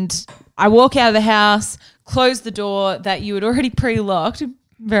I walk out of the house, close the door that you had already pre-locked.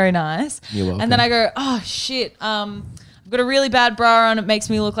 Very nice. You're welcome. And then I go, oh, shit. I've got a really bad bra on. It makes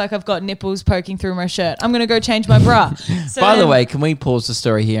me look like I've got nipples poking through my shirt. I'm going to go change my bra. By the way, can we pause the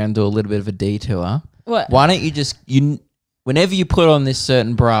story here and do a little bit of a detour? What? Why don't you whenever you put on this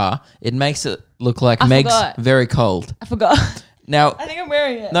certain bra, it makes it look like Meg's very cold. I forgot. Now, I think I'm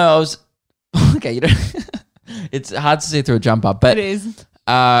wearing it. No, I was... Okay, you don't... It's hard to see through a jumper, but... It is.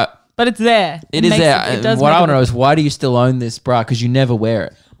 But it's there. It is there. What I want to know is why do you still own this bra? Because you never wear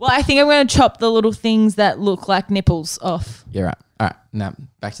it. Well, I think I'm going to chop the little things that look like nipples off. You're right. All right. Now,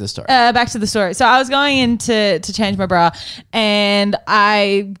 back to the story. So I was going in to change my bra and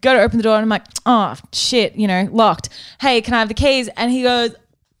I go to open the door and I'm like, oh, shit, locked. Hey, can I have the keys? And he goes,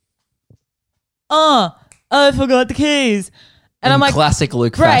 oh, I forgot the keys. And I'm like, classic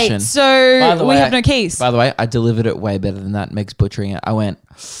Luke fashion. So we have no keys. By the way, I delivered it way better than that. Meg's butchering it. I went,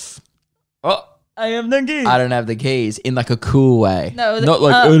 I have no keys. I don't have the keys in like a cool way. No, not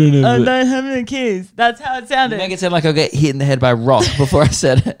like I don't have the keys. That's how it sounded. You make it sound like I'll get hit in the head by a rock before I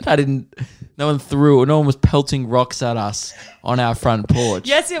said it. No one was pelting rocks at us on our front porch.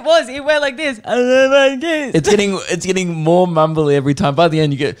 Yes, it was. It went like this. I don't have my keys. It's getting more mumbly every time. By the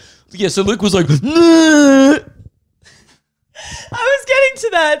end, you get, so Luke was like, nah. I was getting to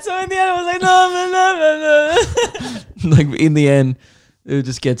that. So in the end, I was like, no. Like in the end, it would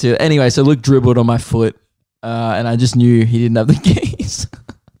just get to it. Anyway, so Luke dribbled on my foot and I just knew he didn't have the keys.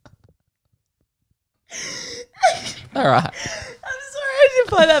 All right. I'm sorry, I didn't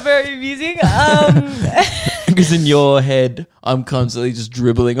find that very amusing. Because in your head, I'm constantly just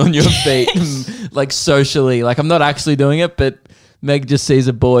dribbling on your feet. Like socially. Like I'm not actually doing it, but Meg just sees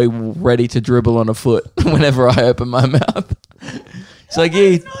a boy ready to dribble on a foot whenever I open my mouth. She's like,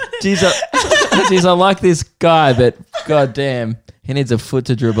 yeah, geez, I like this guy, but goddamn, he needs a foot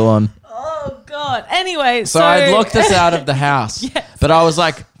to dribble on. Oh, God. Anyway, so I locked us out of the house. Yes. But I was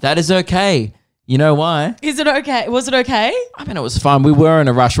like, that is okay. You know why? Is it okay? Was it okay? I mean, it was fine. We were in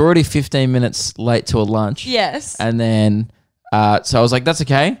a rush. We're already 15 minutes late to a lunch. Yes. And then, so I was like, that's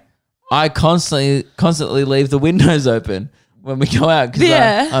okay. I constantly leave the windows open when we go out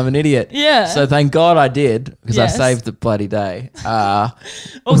because I'm an idiot. Yeah. So thank God I did because I saved the bloody day.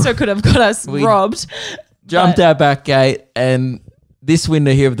 Also could have got us robbed. Jumped our back gate and this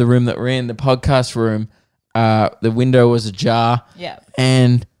window here of the room that we're in, the podcast room, the window was ajar. Yeah.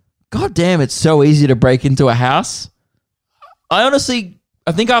 And God damn, it's so easy to break into a house. I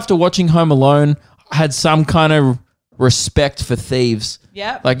think after watching Home Alone, had some kind of respect for thieves.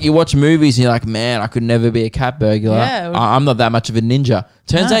 Yeah. Like you watch movies and you're like, man, I could never be a cat burglar. Yeah, I'm not that much of a ninja.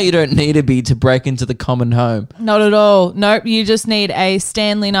 Turns out you don't need to be to break into the common home. Not at all. Nope. You just need a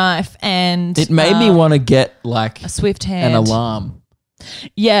Stanley knife and it made me want to get like a swift hand, an alarm.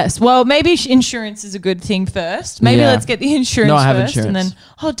 Yes. Well, maybe insurance is a good thing first. Maybe let's get the insurance first. Insurance. And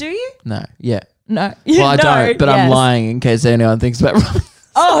then, do you? No. Yeah. No. Well, I don't, but I'm lying in case anyone thinks about robbing.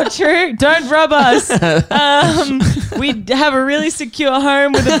 Oh, true. Don't rob us. We have a really secure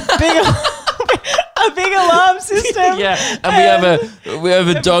home with a big alarm system. Yeah, and we have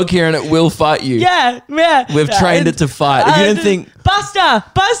a dog here, and it will fight you. Yeah. We've trained it to fight. If you don't think Buster,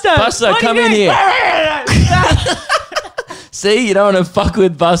 come in here. See, you don't want to fuck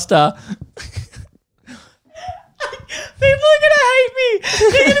with Buster. People are gonna hate me.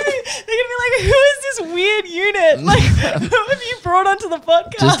 They're gonna be like, "Who is this weird unit? Like, who have you brought onto the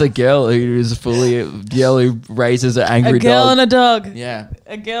podcast?" Just a girl who raises an angry dog. A girl and a dog. Yeah.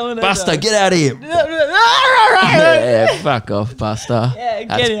 A girl and a Buster, dog. get out of here. Yeah, fuck off, Buster. Yeah,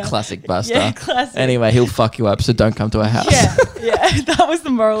 that's classic Buster. Yeah, classic. Anyway, he'll fuck you up, so don't come to our house. Yeah. That was the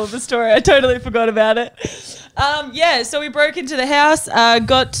moral of the story. I totally forgot about it. So we broke into the house,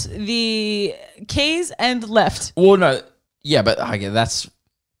 got the keys and left. Well, no. Yeah, but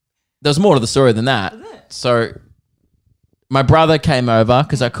there's more to the story than that. So my brother came over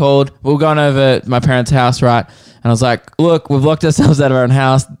because I called. We were going over my parents' house, right? And I was like, look, we've locked ourselves out of our own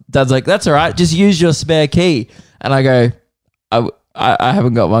house. Dad's like, that's all right. Just use your spare key. And I go, I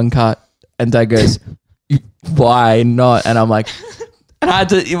haven't got one cut. And Dad goes, why not? And I'm like,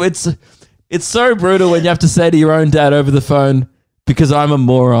 it's so brutal when you have to say to your own dad over the phone, because I'm a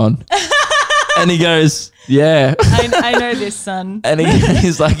moron. And he goes, yeah. I know this, son. And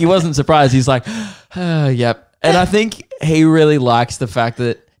he's like, he wasn't surprised. He's like, yep. And I think he really likes the fact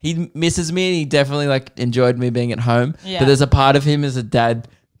that he misses me and he definitely like enjoyed me being at home. Yeah. But there's a part of him as a dad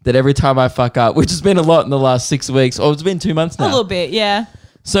that every time I fuck up, which has been a lot in the last 6 weeks, or it's been 2 months now. A little bit, yeah.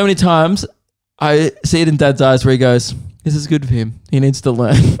 So many times I see it in Dad's eyes where he goes, this is good for him. He needs to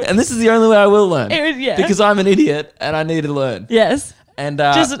learn. And this is the only way I will learn. Because I'm an idiot and I need to learn. Yes. And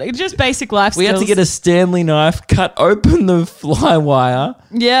just basic life skills. We had to get a Stanley knife, cut open the fly wire.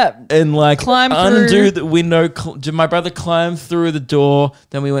 Yeah. And like climb undo through the window. My brother climbed through the door.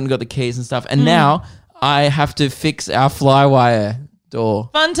 Then we went and got the keys and stuff. And now I have to fix our fly wire door.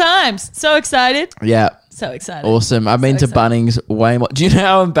 Fun times. So excited. Yeah. So excited. Awesome. I've been to Bunnings way more. Do you know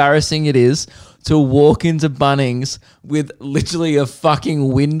how embarrassing it is to walk into Bunnings with literally a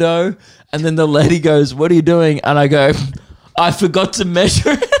fucking window? And then the lady goes, what are you doing? And I go, I forgot to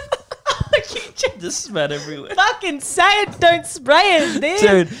measure it. Just spat everywhere. Fucking say it, don't spray it,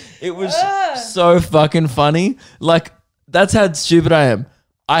 dude. It was so fucking funny. Like, that's how stupid I am.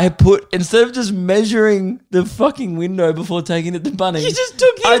 I put, instead of just measuring the fucking window before taking it to Bunnings, you just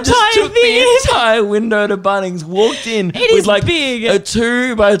took the entire window to Bunnings, walked in with like big. a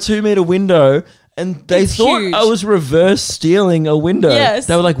 2 by 2 meter window. And they thought huge. I was reverse stealing a window. Yes.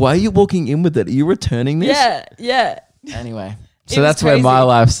 They were like, why are you walking in with it? Are you returning this? Yeah. Anyway, so that's crazy. Where my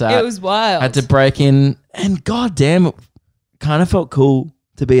life's at. It was wild. I had to break in, and goddamn, it kind of felt cool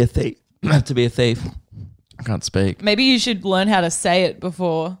to be a thief. I can't speak. Maybe you should learn how to say it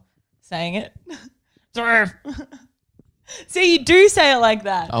before saying it. See, you do say it like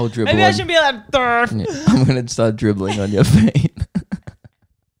that. I'll dribble. Maybe I should be like, yeah, I'm going to start dribbling on your feet.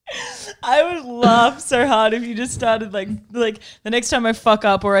 I would laugh so hard if you just started like the next time I fuck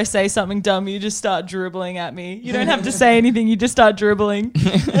up or I say something dumb, you just start dribbling at me. You don't have to say anything. You just start dribbling.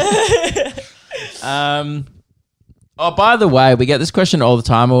 Oh, by the way, we get this question all the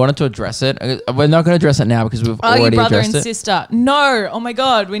time. I wanted to address it. We're not going to address it now because we've already addressed it. Oh, your brother and sister. No. Oh my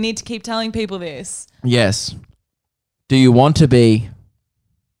God. We need to keep telling people this. Yes. Do you want to be?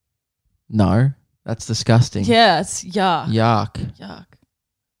 No. That's disgusting. Yes. Yuck. Yuck.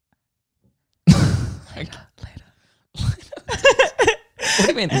 What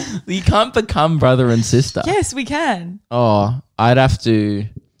do you mean? You can't become brother and sister. Yes, we can. Oh, I'd have to.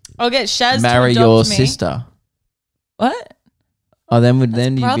 I'll get Shaz marry to adopt your me. Sister. What? Oh, then you'd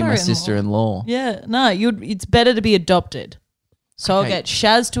be my sister-in-law. Yeah, no, it's better to be adopted. So I'll get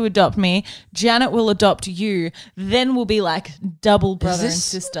Shaz to adopt me. Janet will adopt you. Then we'll be like double brother and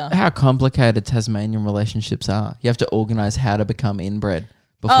sister. How complicated Tasmanian relationships are. You have to organise how to become inbred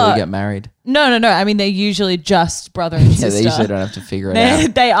before you get married. No. I mean, they're usually just brother and sister. They usually don't have to figure it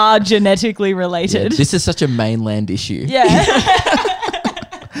out. They are genetically related. Yeah, this is such a mainland issue. Yeah.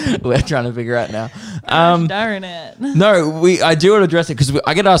 We're trying to figure out now. Darn it. No, I do want to address it because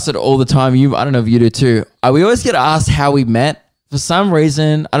I get asked it all the time. I don't know if you do too. We always get asked how we met For some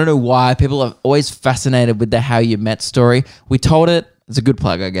reason, I don't know why, people are always fascinated with the How You Met story. We told it. It's a good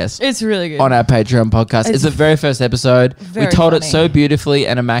plug, I guess. It's really good. On our Patreon podcast. It's the very first episode. We told it so beautifully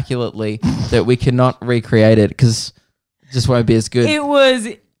and immaculately that we cannot recreate it because it just won't be as good. It was,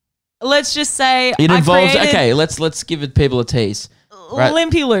 let's just say, it involves, okay, let's give it people a tease. Right?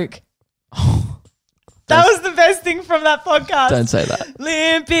 Limpy Luke. That was the best thing from that podcast. Don't say that.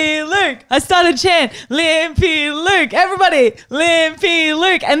 Limpy Luke. I started chant, Limpy Luke. Everybody, Limpy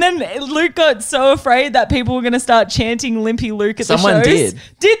Luke. And then Luke got so afraid that people were going to start chanting Limpy Luke at the shows. Someone did.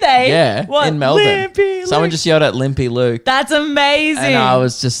 Did they? Yeah, what? In Melbourne. Limpy Luke. Someone just yelled at Limpy Luke. That's amazing. And I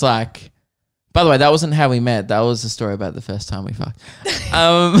was just like, by the way, that wasn't how we met. That was the story about the first time we fucked.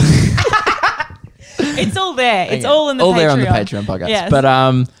 It's all there. It's all in the Patreon. All there on the Patreon podcast. Yes.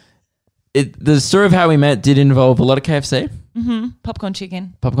 But the story of how we met did involve a lot of KFC. Mm-hmm. Popcorn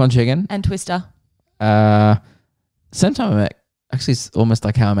chicken. And Twister. Same time I met, actually it's almost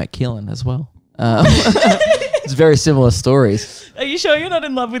like how I met Keelan as well. It's very similar stories. Are you sure you're not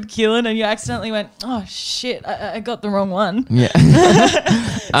in love with Keelan and you accidentally went, oh shit, I got the wrong one? Yeah.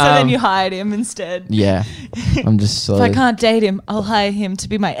 So then you hired him instead. Yeah. I'm just slowly. If I can't date him, I'll hire him to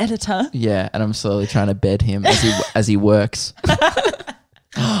be my editor. Yeah, and I'm slowly trying to bed him as he works.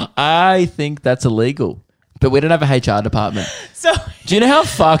 I think that's illegal. But we don't have a HR department. So do you know how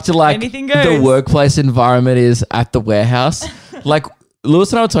fucked the workplace environment is at the warehouse? Like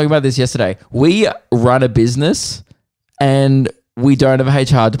Lewis and I were talking about this yesterday. We run a business and we don't have a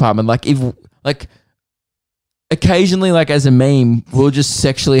HR department. Like occasionally, like as a meme, we'll just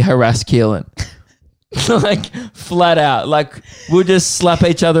sexually harass Keelan. Like flat out. Like we'll just slap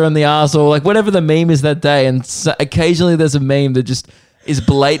each other on the ass or like whatever the meme is that day. And occasionally there's a meme that just is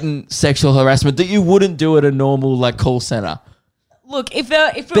blatant sexual harassment that you wouldn't do at a normal like call center. Look, there's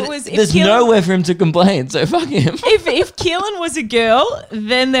Keelan, nowhere for him to complain, so fuck him. If Keelan was a girl,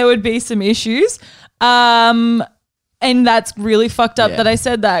 then there would be some issues. And that's really fucked up that I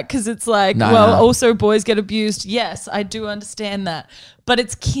said that because it's like, also boys get abused. Yes, I do understand that. But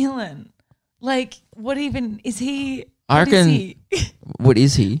it's Keelan. Like, what even is he? I reckon. What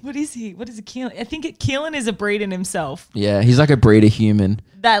is he? What is he? What is a Keelan? I think Keelan is a breed in himself. Yeah, he's like a breed of human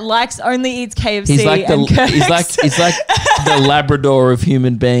that only eats KFC. He's like he's like the Labrador of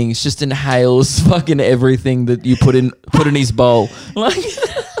human beings. Just inhales fucking everything that you put in his bowl. Like.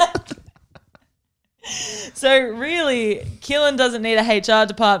 So really, Keelan doesn't need a HR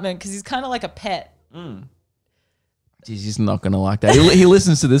department because he's kind of like a pet. Jeez, he's not gonna like that. He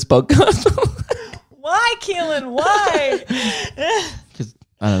listens to this podcast. Why, Keelan? Why? Because,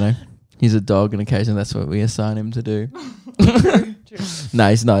 I don't know. He's a dog and occasionally that's what we assign him to do. No,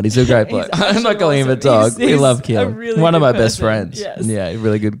 he's not. He's a great bloke. I'm not calling him a dog. We love Keelan. Really one of my best friends. Yes. Yeah,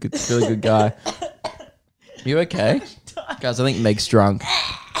 really good guy. You okay? Guys, I think Meg's drunk.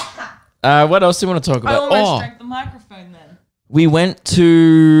 What else do you want to talk about? I almost drank the microphone then. We went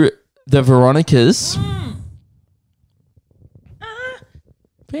to the Veronicas.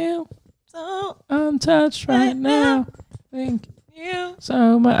 Feel so untouched right now. Thank you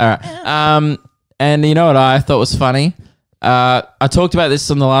so much. All right. And you know what I thought was funny? I talked about this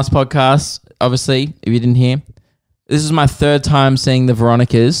on the last podcast. Obviously, if you didn't hear, this is my third time seeing the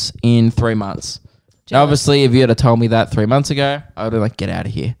Veronicas in 3 months. Now, obviously, if you had told me that 3 months ago, I would have like, get out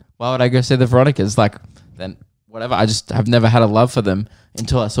of here. Why would I go see the Veronicas? Like, then whatever. I just have never had a love for them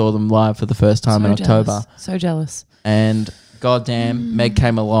until I saw them live for the first time in October. So jealous. And goddamn, Meg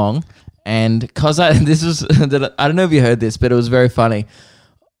came along. And because I don't know if you heard this, but it was very funny.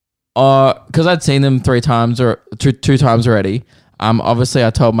 Because I'd seen them 3 times or two times already. Obviously,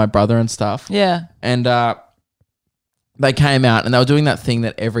 I told my brother and stuff. Yeah. And they came out and they were doing that thing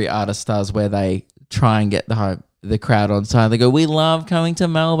that every artist does where they try and get the crowd on side. They go, we love coming to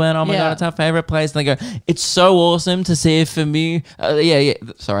Melbourne. Oh my God, it's our favorite place. And they go, it's so awesome to see sorry,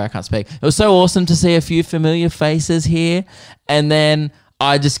 I can't speak. It was so awesome to see a few familiar faces here. And then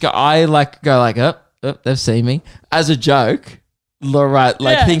I go, oh, they've seen me as a joke. Right,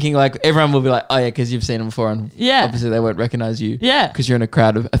 thinking like everyone will be like, oh yeah, because you've seen them before. And obviously they won't recognize you. Yeah. Because you're in a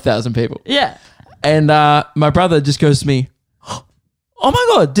crowd of 1,000 people. Yeah. And my brother just goes to me, oh my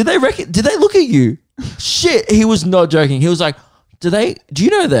God, did they look at you? Shit, he was not joking. He was like, do you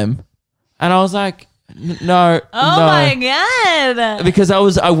know them? And I was like, no. Oh no. my God. Because I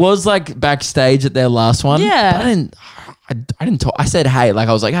was like backstage at their last one. Yeah. But I didn't talk. I said, hey, like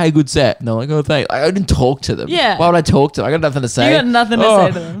I was like, hey, good set. And they're like, oh, thanks. Like, I didn't talk to them. Yeah. Why would I talk to them? I got nothing to say. You got nothing to say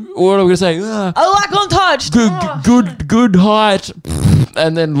to them. What am I going to say? I like untouched. Good height.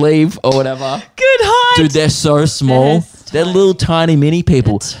 And then leave or whatever. Good height. Dude, they're so small. They're little tiny mini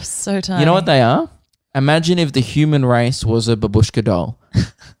people. It's so tiny. You know what they are? Imagine if the human race was a babushka doll.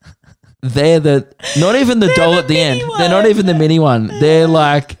 They're not even the doll at the end. They're not even the mini one. They're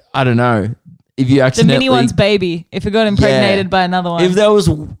like, I don't know. If you accidentally... The mini one's baby. If it got impregnated by another one. If there was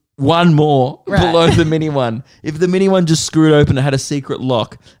one more below the mini one. If the mini one just screwed open and had a secret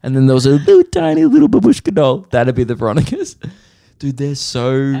lock and then there was a little tiny little babushka doll, that'd be the Veronicas. Dude, they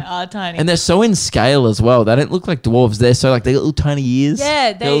are tiny. And they're so in scale as well. They don't look like dwarves. They're so like, they got little tiny ears.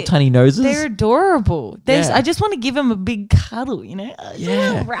 Yeah. They little tiny noses. They're adorable. I just want to give them a big cuddle, you know?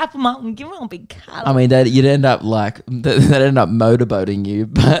 Yeah. Wrap them up and give them a big cuddle. I mean, you'd end up like, they'd end up motorboating you,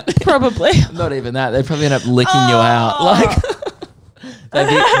 but. Probably. Not even that. They'd probably end up licking you out. Like,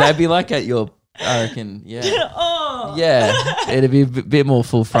 they'd be like at your, I reckon, yeah. Yeah. It'd be a bit more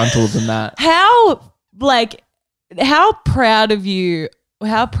full frontal than that. How proud of you,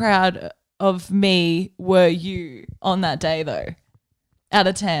 how proud of me were you on that day though? Out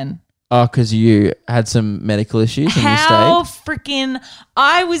of 10. Oh, because you had some medical issues and you stayed? How freaking,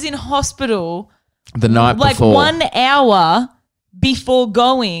 I was in hospital the night before. 1 hour before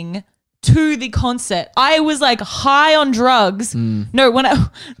going to the concert. I was like high on drugs. No, when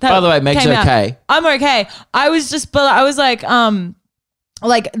by the way, Meg's okay. I'm okay. I was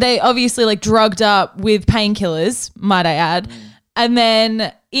like they obviously like drugged up with painkillers, might I add. And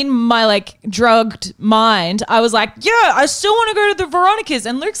then in my like drugged mind, I was like, yeah, I still want to go to the Veronicas.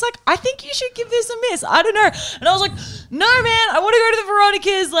 And Luke's like, I think you should give this a miss. I don't know. And I was like, no, man, I want to go to the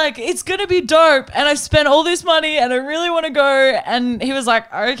Veronicas. Like, it's going to be dope. And I've spent all this money and I really want to go. And he was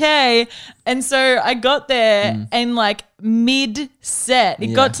like, okay. And so I got there and like mid-set,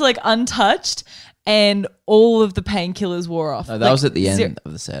 it got to like Untouched. And all of the painkillers wore off. No, that was at the end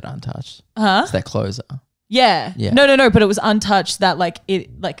of the set, Untouched. Huh? It's their closer. Yeah. No, but it was Untouched that like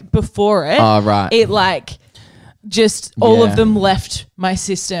it like before it. Oh, right. It like just all of them left my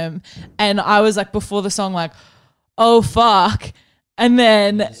system. And I was like before the song like, oh fuck. And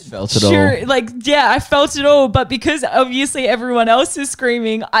then felt it all. Like, yeah, I felt it all. But because obviously everyone else is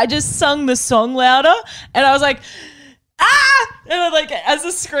screaming, I just sung the song louder and I was like, ah! And I like as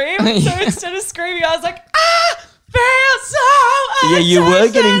a scream. So instead of screaming, I was like, ah! Feel so you were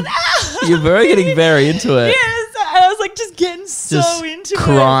getting very into it. Yes. And I was like just getting so into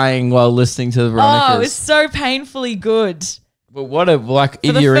crying while listening to the Veronicas. Oh, it was so painfully good. But what a like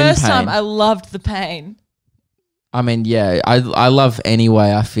if you're in pain. For the first time I loved the pain. I mean, yeah, I love Any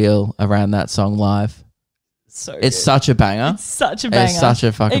Way I Feel around that song live. It's such a banger. It's such a banger. It's such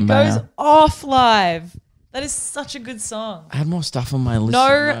a fucking banger. It goes off live. That is such a good song. I had more stuff on my list.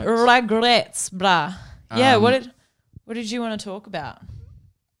 No regrets, brah. Yeah, what did you want to talk about?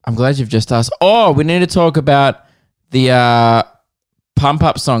 I'm glad you've just asked. Oh, we need to talk about the pump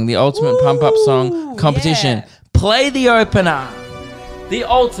up song, the ultimate pump up song competition. Yeah. Play the opener. The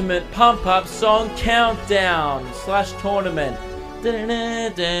ultimate pump up song countdown / tournament.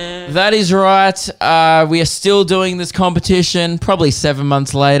 That is right. We are still doing this competition, probably 7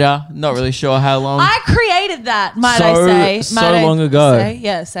 months later. Not really sure how long. I created that, might I say. Long ago.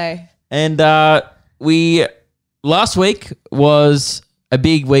 Say. And last week was a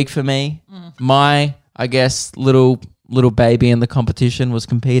big week for me. My, I guess, little baby in the competition was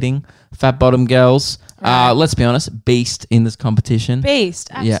competing. Fat Bottom Girls. Right. Let's be honest, beast in this competition. Beast,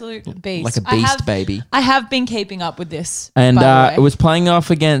 absolute beast. Like a beast baby. I have been keeping up with this. And it was playing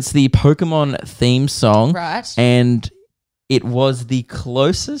off against the Pokemon theme song. Right. And it was the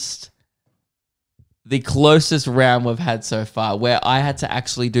closest round we've had so far, where I had to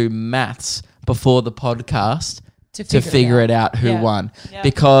actually do maths before the podcast to figure it out who won. Yeah.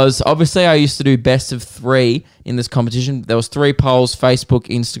 Because obviously I used to do best of 3 in this competition. There was 3 polls, Facebook,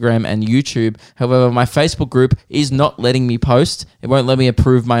 Instagram, and YouTube. However, my Facebook group is not letting me post. It won't let me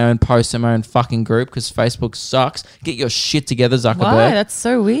approve my own posts in my own fucking group because Facebook sucks. Get your shit together, Zuckerberg. Why? That's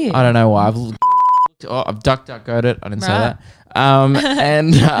so weird. I don't know why. I've DuckDuckGo'd it. I didn't say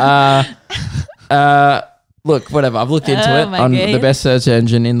that. Look, whatever. I've looked into it on the best search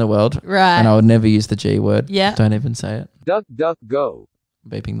engine in the world. Right. And I would never use the G word. Yeah. Don't even say it. DuckDuckGo.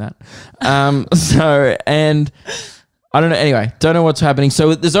 Beeping that. And I don't know. Anyway, don't know what's happening.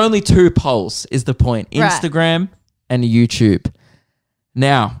 So there's only 2 polls is the point. Instagram and YouTube.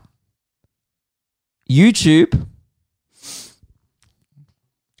 Now, YouTube,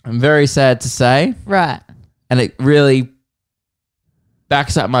 I'm very sad to say. Right. And it really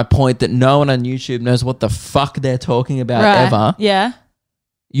backs up my point that no one on YouTube knows what the fuck they're talking about ever. Yeah.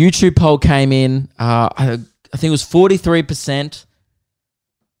 YouTube poll came in, I think it was 43%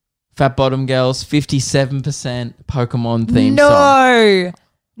 Fat Bottom Girls, 57% Pokemon theme song.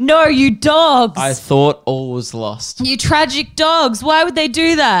 No, you dogs. I thought all was lost. You tragic dogs. Why would they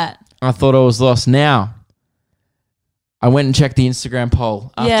do that? I thought I was lost. Now, I went and checked the Instagram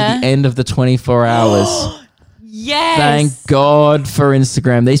poll after the end of the 24 hours. Yes. Thank God for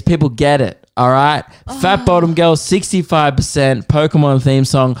Instagram. These people get it. All right. Fat Bottom Girl, 65%. Pokemon theme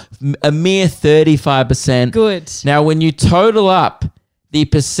song, a mere 35%. Good. Now, when you total up the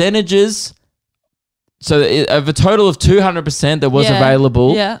percentages, so of a total of 200% that was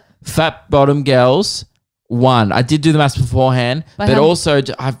available, Fat Bottom Girls won. I did do the maths beforehand, but also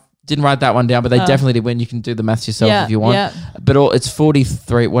I didn't write that one down, but they definitely did win. You can do the maths yourself if you want. Yeah. But it's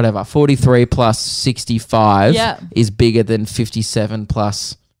 43, whatever. 43 plus 65 is bigger than 57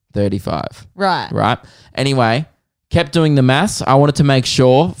 plus 35. Right. Anyway, kept doing the maths. I wanted to make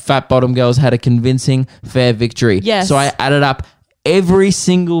sure Fat Bottom Girls had a convincing, fair victory. Yes. So I added up every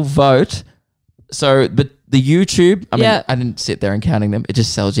single vote. So, but the YouTube, I mean, I didn't sit there and counting them. It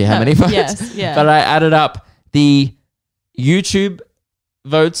just tells you how many votes. Yes, But I added up the YouTube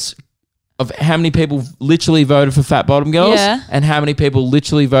votes of how many people literally voted for Fat Bottom Girls and how many people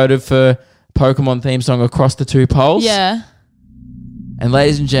literally voted for Pokemon theme song across the two polls. Yeah. And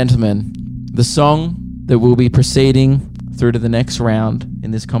ladies and gentlemen, the song that will be proceeding through to the next round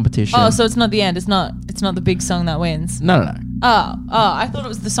in this competition. Oh, so it's not the end. It's not the big song that wins. No. Oh, I thought it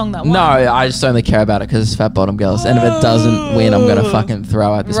was the song that won. No, I just only care about it because it's Fat Bottom Girls. And if it doesn't win, I'm going to fucking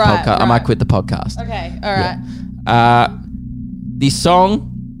throw out this podcast. Right. I might quit the podcast. Okay, all right. The song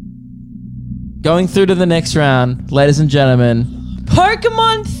going through to the next round, ladies and gentlemen.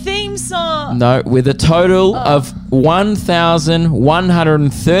 Pokemon theme song. No, with a total of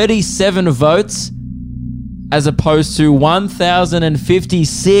 1,137 votes as opposed to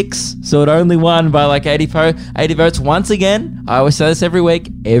 1,056. So it only won by like 80 votes. Once again, I always say this every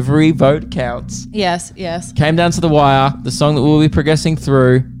week, every vote counts. Yes. Came down to the wire. The song that we'll be progressing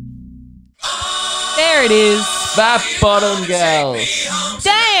through. There it is. Fat Bottom Girls.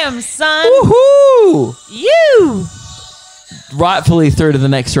 Damn, son. Woohoo! You. Rightfully through to the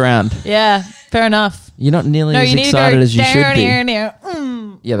next round. Yeah, fair enough. You're not nearly as excited as you should be.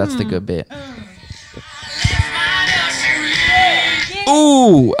 Yeah, that's the good bit.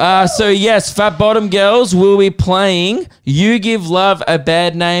 Ooh, so yes, Fat Bottom Girls will be playing You Give Love a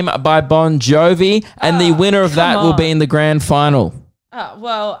Bad Name by Bon Jovi, and the winner of that will be in the grand final.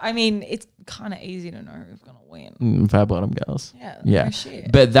 Well, I mean, it's kind of easy to know who's going to win. Fat Bottom Girls. Yeah. No shit.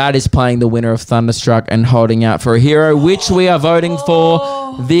 But that is playing the winner of Thunderstruck and Holding Out for a Hero, which we are voting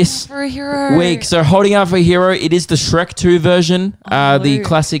for this week. So Holding Out for a Hero, it is the Shrek 2 version, the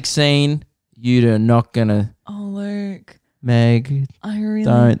classic scene. You're not going to... Oh, Luke. Meg,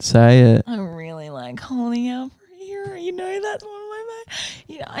 don't say it. I really like Holding Out for a Hero. You know that's one of my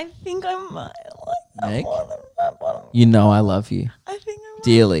I think I might like that Meg, more than Fat Bottom. You know I love you. I think I might.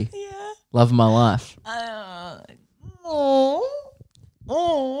 Dearly. Yeah. Love of my life. I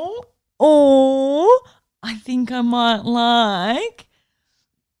think I might like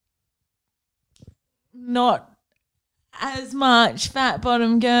not as much Fat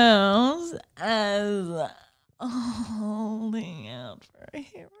Bottom Girls as Holding Out for a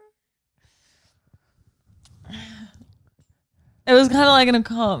Hero. It was kind of like in a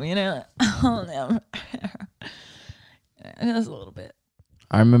comp, you know, like, Holding Out for a Hero. It was a little bit.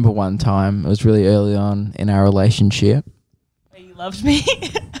 I remember one time, it was really early on in our relationship. Where you loved me?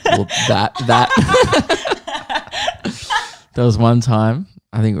 Well, that. There was one time,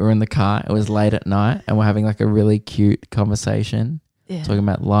 I think we were in the car, it was late at night, and we're having like a really cute conversation, talking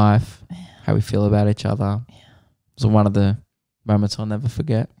about life, how we feel about each other. Yeah. It was one of the moments I'll never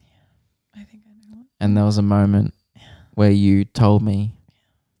forget. Yeah. I think I know. And there was a moment where you told me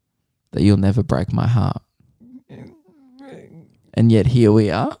that you'll never break my heart. And yet here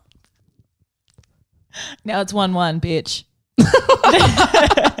we are. Now it's 1-1, bitch.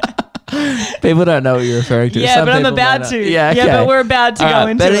 People don't know what you're referring to. Yeah, Some but I'm about to. Yeah, okay. But we're about to go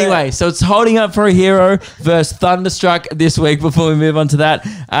into it. But anyway, so it's Holding Up for a Hero versus Thunderstruck this week. Before we move on to that,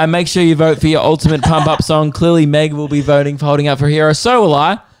 make sure you vote for your ultimate pump-up song. Clearly, Meg will be voting for Holding Up for a Hero. So will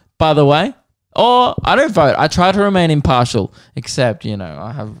I, by the way. Or I don't vote. I try to remain impartial, except, you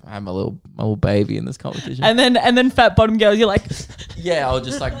know, I'm a little baby in this competition. And then Fat Bottom Girls, you're like... Yeah, I'll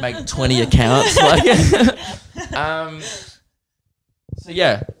just like make 20 accounts. Like, so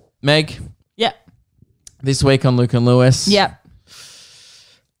yeah, Meg. Yep. This week on Luke and Lewis. Yep.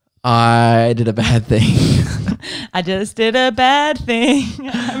 I did a bad thing. I just did a bad thing.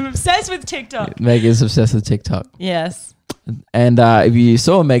 I'm obsessed with TikTok. Meg is obsessed with TikTok. Yes. And if you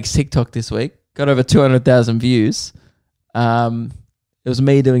saw Meg's TikTok this week, got over 200,000 views. It was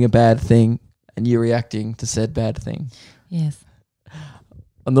me doing a bad thing and you reacting to said bad thing. Yes.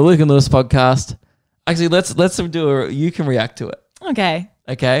 On the Luke and Lewis podcast. Actually, let's do you can react to it. Okay.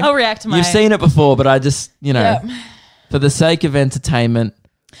 Okay? I'll react to my... You've seen it before, but I just, for the sake of entertainment.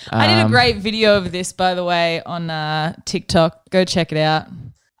 I did a great video of this, by the way, on TikTok. Go check it out.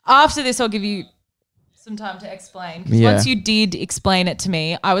 After this, I'll give you some time to explain. Because once you did explain it to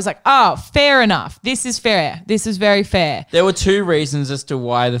me, I was like, oh, fair enough. This is fair. This is very fair. There were 2 reasons as to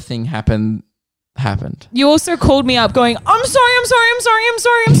why the thing happened. You also called me up going, I'm so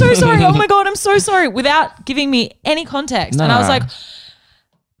sorry. Oh my God, I'm so sorry, without giving me any context. No. And I was like,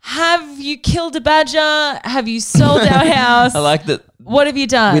 have you killed a badger? Have you sold our house? I like that. What have you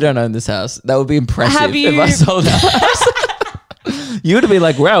done? We don't own this house. That would be impressive if I sold our house. You would be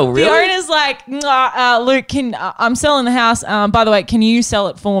like, wow, really? The owner's like, Luke, I'm selling the house. By the way, can you sell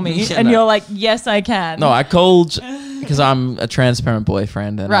it for me? You're like, yes, I can. No, I called because I'm a transparent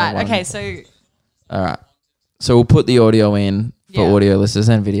boyfriend. And right. Okay. So. All right. So we'll put the audio in for audio listeners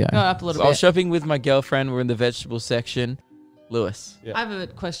and video. Go up a little bit. I was shopping with my girlfriend. We're in the vegetable section. Lewis. Yeah. I have a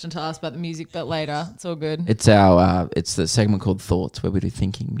question to ask about the music, but later. It's all good. It's our it's the segment called Thoughts where we do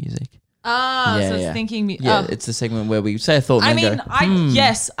thinking music. So it's thinking music. Yeah, it's the segment where we say a thought and then go,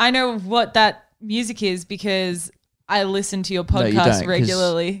 yes, I know what that music is because I listen to your podcast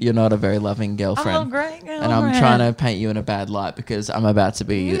regularly. You're not a very loving girlfriend. Oh, great girlfriend. And I'm trying to paint you in a bad light because I'm about to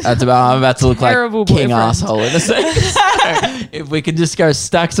look like king boyfriend. asshole in a second. So if we can just go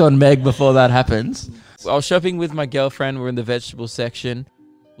stacks on Meg before that happens. I was shopping with my girlfriend. We're in the vegetable section.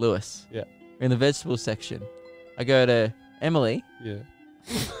 Lewis. Yeah. We're in the vegetable section. I go to Emily. Yeah.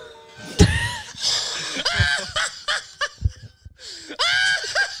 Lewis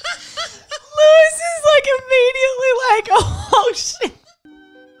is like immediately like, oh shit.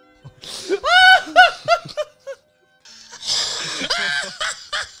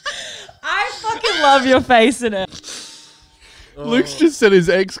 I fucking love your face in it. Luke's just said his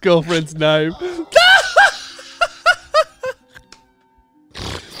ex-girlfriend's name.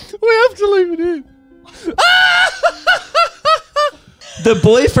 We have to leave it in. The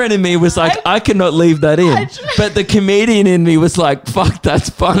boyfriend in me was like, I cannot leave that in. But the comedian in me was like, fuck,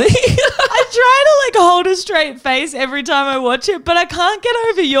 that's funny. I try to like hold a straight face every time I watch it, but I can't get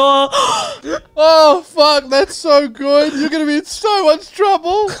over your... Oh, fuck, that's so good. You're going to be in so much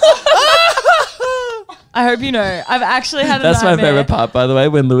trouble. I hope you know, I've actually had a That's nightmare. my favorite part, by the way,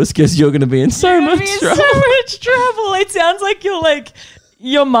 when Lewis goes, you're going to be in so much trouble. So much trouble. It sounds like you're like...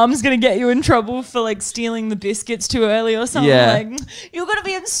 Your mum's going to get you in trouble for like stealing the biscuits too early or something. Yeah. Like, you're going to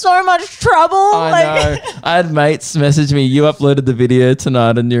be in so much trouble. I know. I had mates message me, you uploaded the video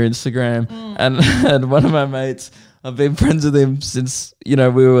tonight on your Instagram. And one of my mates, I've been friends with him since, we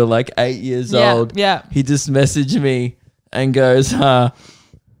were like 8 years old. Yeah. He just messaged me and goes,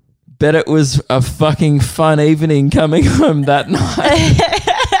 bet it was a fucking fun evening coming home that night.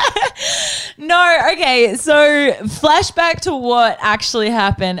 No, okay, so flashback to what actually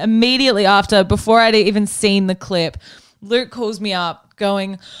happened immediately after, before I'd even seen the clip. Luke calls me up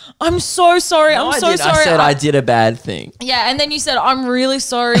going, I'm so sorry, I'm so sorry. I said I did a bad thing. Yeah, and then you said, I'm really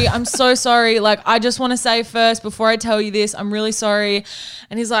sorry, I'm so sorry. Like, I just want to say first, before I tell you this, I'm really sorry.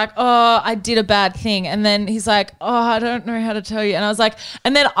 And he's like, oh, I did a bad thing. And then he's like, oh, I don't know how to tell you. And I was like,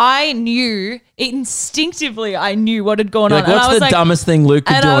 and then I knew, instinctively, I knew what had gone on. What's the dumbest thing Luke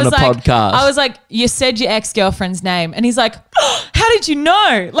could do on a podcast? I was like, you said your ex-girlfriend's name. And he's like, oh, how did you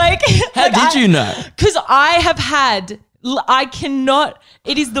know? Like, how did you know? Because I cannot,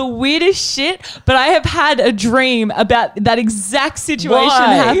 it is the weirdest shit, but I have had a dream about that exact situation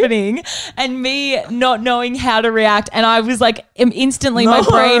happening and me not knowing how to react. And I was like, instantly my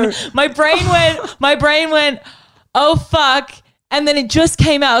brain went, oh fuck. And then it just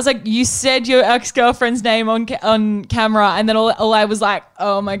came out. I was like, you said your ex-girlfriend's name on camera. And then all I was like,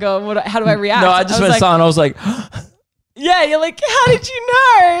 oh my God, how do I react? No, I just went silent. I was like, yeah, you're like, how did you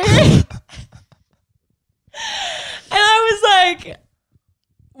know? And I was like,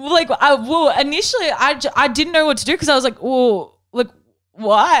 initially I didn't know what to do because I was like, well, like,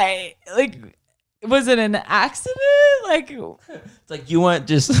 why? Like, was it an accident? Like, it's like you weren't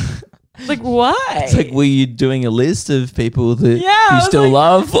just... Like, why? It's like, were you doing a list of people that you still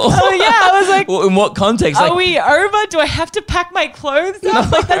love? Oh, yeah. I was like... Well, in what context? Are we over? Do I have to pack my clothes up? No.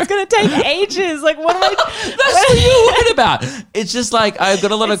 Like, that's going to take ages. Like, what am I... That's what you're worried about. It's just like, I've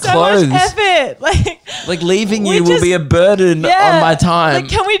got a lot of clothes. So much effort. Like leaving you will be a burden on my time. Like,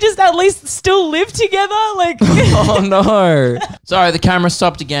 can we just at least still live together? Like... Oh, no. Sorry, the camera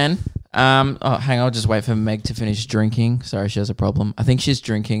stopped again. Hang on, I'll just wait for Meg to finish drinking. Sorry, she has a problem. I think she's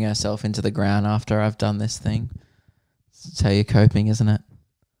drinking herself into the ground after I've done this thing. That's how you're coping, isn't it?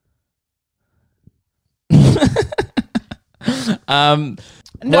 What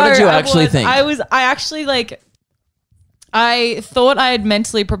did you actually think? I actually like, I thought I had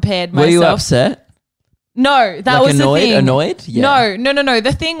mentally prepared myself. Were you upset? No, that was annoyed? the thing. Annoyed? Yeah. No.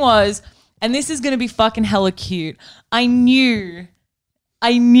 The thing was, and this is going to be fucking hella cute. I knew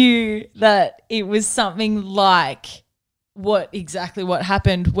that it was something like exactly what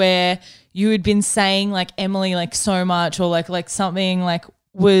happened, where you had been saying like Emily like so much, or like something like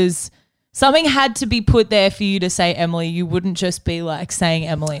something had to be put there for you to say Emily. You wouldn't just be like saying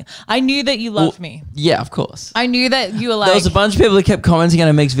Emily. I knew that you loved me. Yeah, of course. I knew that you were like. There was a bunch of people that kept commenting on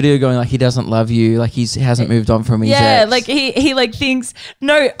a Meg's video going like, he doesn't love you, like he hasn't moved on from his ex. Like he like thinks.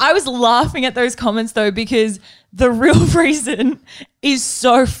 No, I was laughing at those comments though, because the real reason is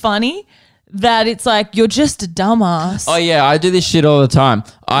so funny that it's like, you're just a dumbass. Oh yeah, I do this shit all the time.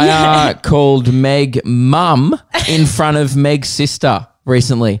 I called Meg mum in front of Meg's sister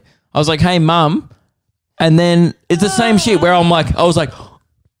recently. I was like, hey, mum. And then it's the same shit where I was like,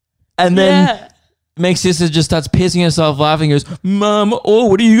 and then Meg's sister just starts pissing herself laughing, goes, mum,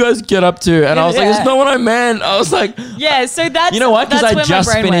 what do you guys get up to? And I was like, it's not what I meant. I was like, so that's, you know what? Because I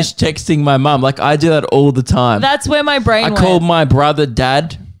just finished texting my mum. Like, I do that all the time. That's where my brain went. I called my brother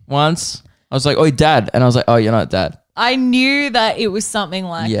dad once. I was like, oh, dad. And I was like, oh, you're not dad. I knew that it was something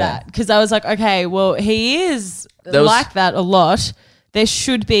like that, because I was like, okay, well, he is like that a lot. There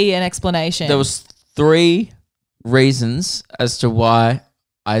should be an explanation. There was 3 reasons as to why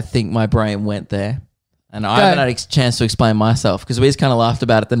I think my brain went there. And I haven't had a chance to explain myself, because we just kind of laughed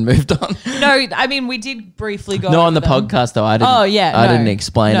about it then moved on. No, I mean, we did briefly go No, over on the them. podcast though. I didn't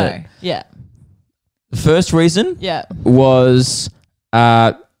explain it. Yeah. The first reason was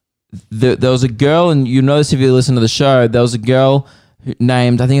there was a girl, and you notice if you listen to the show, there was a girl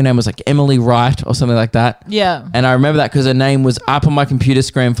named, I think her name was like Emily Wright or something like that. Yeah. And I remember that because her name was up on my computer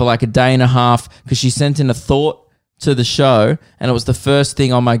screen for like a day and a half, because she sent in a thought to the show, and it was the first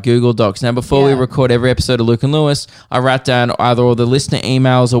thing on my Google Docs. Now, before we record every episode of Luke and Lewis, I write down either all the listener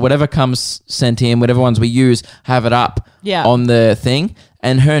emails or whatever comes sent in, whatever ones we use, have it up on the thing.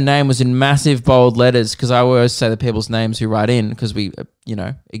 And her name was in massive bold letters, because I always say the people's names who write in, because we,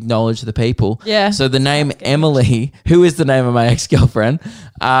 acknowledge the people. Yeah. So the name Emily, who is the name of my ex-girlfriend,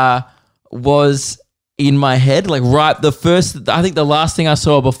 was in my head. Like I think the last thing I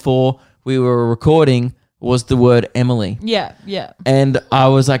saw before we were recording was the word Emily. Yeah. And I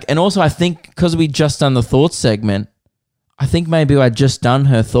was like, and also I think because we just done the thoughts segment, I think maybe I'd just done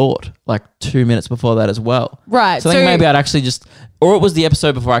her thought like 2 minutes before that as well. Right. So I think maybe I'd actually or it was the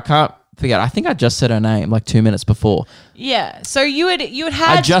episode before, I can't forget. I think I just said her name like 2 minutes before. Yeah. So you had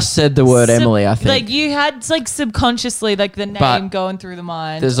had. I just said the word Emily, I think. Like you had like subconsciously like the name going through the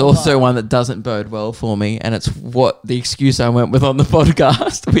mind. There's also one that doesn't bode well for me, and it's the excuse I went with on the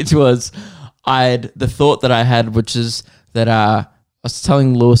podcast, which was the thought that I had, which is that I was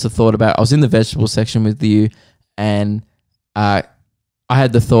telling Lewis a thought about, I was in the vegetable section with you, and I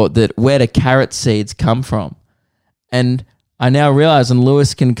had the thought that where do carrot seeds come from? And I now realize, and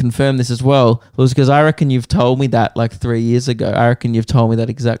Lewis can confirm this as well, Lewis, because I reckon you've told me that like 3 years ago. I reckon you've told me that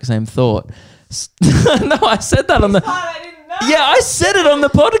exact same thought. No, I said that on the... I didn't know. Yeah, I said it on the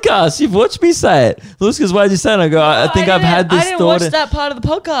podcast. You've watched me say it. Lewis goes, why did you say it? I go, I think I've had this thought. I didn't watch that part of the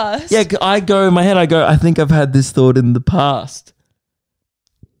podcast. Yeah, I go in my head, I think I've had this thought in the past.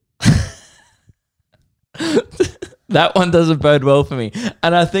 That one doesn't bode well for me.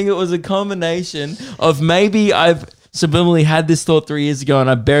 And I think it was a combination of maybe I've subliminally had this thought 3 years ago and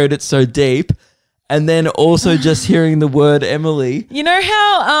I buried it so deep, and then also just hearing the word Emily. You know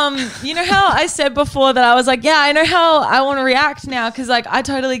how I said before that I was like, yeah, I know how I want to react now, because like I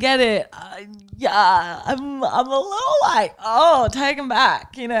totally get it. I'm a little like, taken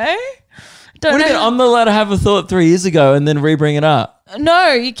back, you know? What do you mean I'm not allowed to have a thought 3 years ago and then re-bring it up?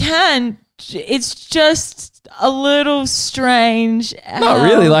 No, you can. It's just a little strange. Not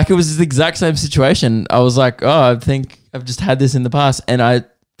really. Like, it was the exact same situation. I was like, I think I've just had this in the past. And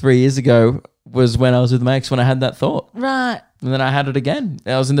 3 years ago was when I was with my ex, when I had that thought. Right. And then I had it again.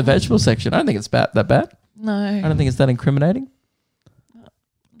 I was in the vegetable section. I don't think it's that bad. No. I don't think it's that incriminating.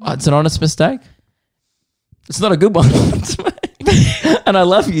 It's an honest mistake. It's not a good one. And I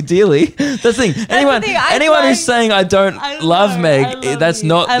love you dearly. That's the thing. Anyone who's saying I don't love Meg, that's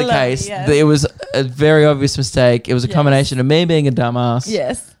not the case. Yes. It was a very obvious mistake. It was a combination of me being a dumbass.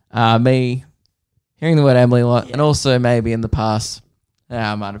 Yes. Me hearing the word Emily a lot, and also maybe in the past,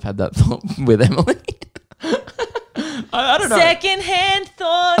 I might have had that thought with Emily. I don't know. Secondhand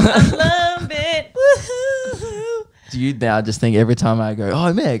thoughts. I love it. Woohoo. Do you now just think every time I go,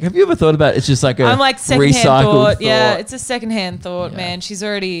 oh, Meg, have you ever thought about it? It's just like I'm like secondhand recycled thought. Yeah, it's a secondhand thought, man. She's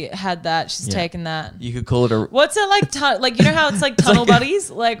already had that. She's taken that. You could call it a... What's it like? Like, you know how it's like tunnel buddies?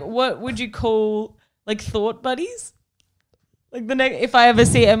 Like, what would you call like thought buddies? Like if I ever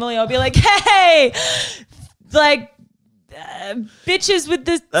see Emily, I'll be like, hey, like bitches with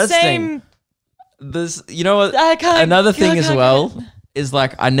the same. This, you know what? Another thing as well is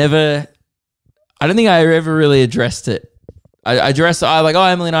like I don't think I ever really addressed it. I like, oh,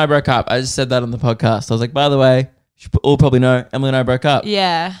 Emily and I broke up. I just said that on the podcast. I was like, by the way, you all probably know Emily and I broke up.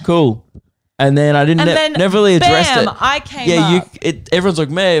 Yeah. Cool. And then I didn't never really addressed it. I came up. Everyone's like,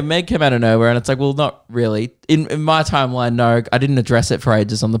 Meg came out of nowhere. And it's like, well, not really. In my timeline, no, I didn't address it for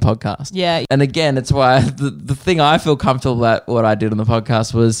ages on the podcast. Yeah. And again, it's why the thing I feel comfortable about what I did on the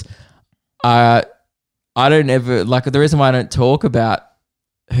podcast was I don't ever, like the reason why I don't talk about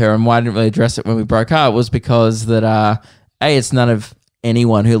her and why I didn't really address it when we broke up was because that, it's none of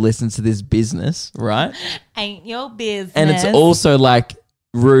anyone who listens to this business, right? Ain't your business. And it's also like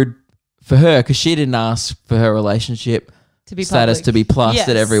rude for her because she didn't ask for her relationship status to be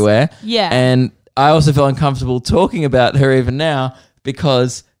plastered everywhere. Yeah. And I also feel uncomfortable talking about her even now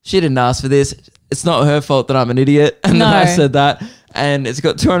because she didn't ask for this. It's not her fault that I'm an idiot and that I said that. And it's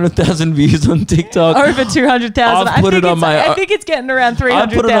got 200,000 views on TikTok. Over 200,000. I think it's getting around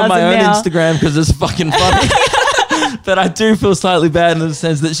 300,000 I put it on my own Instagram because it's fucking funny. But I do feel slightly bad in the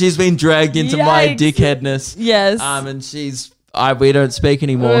sense that she's been dragged into my dickheadness. Yes. And we don't speak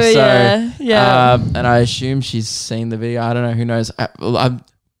anymore. Yeah. And I assume she's seen the video. I don't know. Who knows?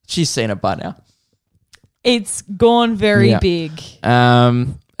 She's seen it by now. It's gone very big.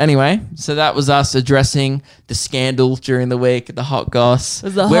 Anyway, so that was us addressing the scandal during the week, the hot goss.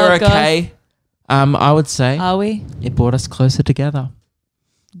 We're okay. I would say. Are we? It brought us closer together.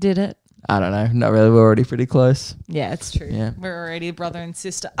 Did it? I don't know. Not really. We're already pretty close. Yeah, it's true. Yeah. We're already brother and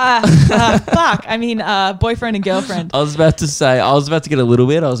sister. Fuck. I mean, boyfriend and girlfriend. I was about to get a little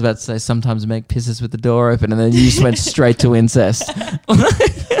bit. I was about to say sometimes Meg pisses with the door open and then you just went straight to incest.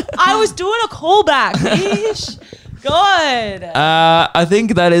 I was doing a callback, bitch. God. I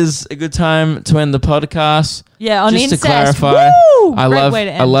think that is a good time to end the podcast. Yeah, on just incest. To clarify, Woo!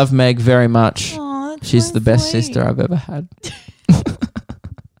 I love Meg very much. Aww, she's the best sister I've ever had.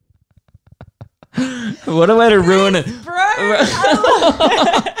 What a way to ruin it.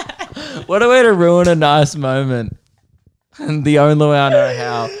 What a way to ruin a nice moment. And the only way I know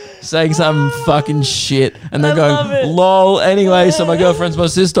how. Saying some fucking shit and then going, lol, anyway, so my girlfriend's my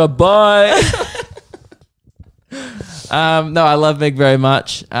sister, bye. No, I love Meg very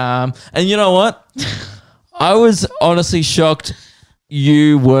much. And you know what? I was honestly shocked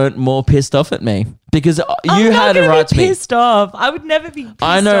you weren't more pissed off at me because you had a right to be pissed off. I would never be pissed off.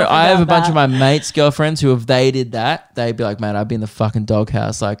 I know. I have a bunch of my mates' girlfriends who, if they did that, they'd be like, man, I'd be in the fucking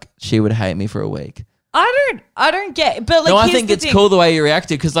doghouse. Like, she would hate me for a week. I don't get, but like, no, I think it's cool the way you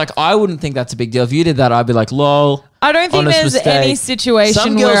reacted because, like, I wouldn't think that's a big deal. If you did that, I'd be like, lol. I don't think there's any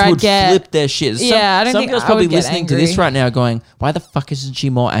situation where I get. Some girls would flip their shit. Some girls probably listening to this right now going, why the fuck isn't she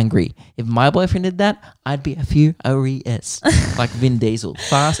more angry? If my boyfriend did that, I'd be a furious. Like Vin Diesel.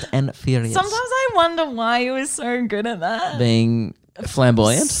 Fast and furious. Sometimes I wonder why he was so good at that. Being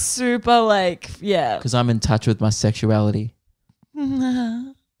flamboyant? Super like, yeah. Because I'm in touch with my sexuality.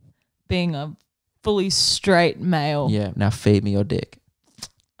 Being a fully straight male. Yeah, now feed me your dick.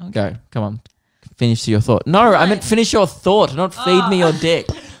 Okay. Go, come on. Finish your thought. No, I meant finish your thought, not feed me your dick.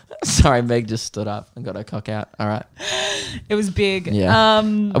 Sorry, Meg just stood up and got her cock out. All right. It was big. Yeah.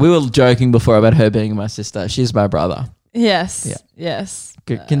 We were joking before about her being my sister. She's my brother. Yes. Yeah. Yes.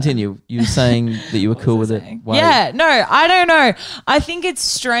 Continue. You were saying that you were cool with it. Why? Yeah. No, I don't know. I think it's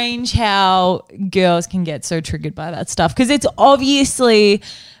strange how girls can get so triggered by that stuff because it's obviously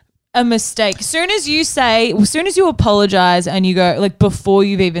a mistake. As soon as you apologize and you go, like, before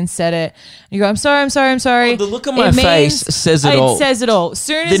you've even said it, you go, I'm sorry. Oh, the look on my face says it all. It says it all. As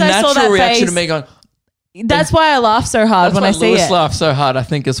soon as I saw that face. The natural reaction to me going, that's why I laugh so hard when I see Lewis laughed so hard, I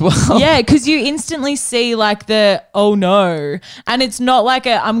think, as well. Yeah, because you instantly see like the oh no, and it's not like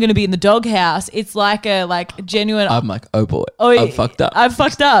a I'm gonna be in the doghouse. It's like a genuine. I'm like, oh boy, I've fucked up. I've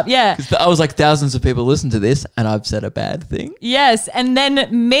fucked up. Yeah, I was like, thousands of people listen to this, and I've said a bad thing. Yes, and then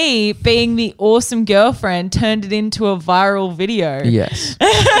me being the awesome girlfriend turned it into a viral video. Yes,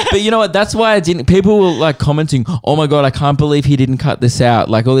 but you know what? That's why I didn't. People were like commenting, oh my god, I can't believe he didn't cut this out.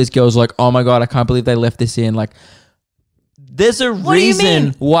 Like all these girls were like, oh my god, I can't believe they left this in. Like, there's a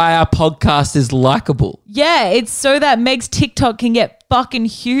reason why our podcast is likable. Yeah, it's so that Meg's TikTok can get fucking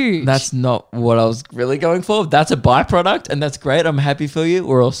huge. That's not what I was really going for. That's a byproduct, and that's great. I'm happy for you.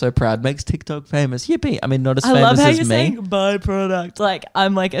 We're all so proud. Meg's TikTok famous. Yippee. I mean, not as famous as me. I love how you're saying byproduct. Like,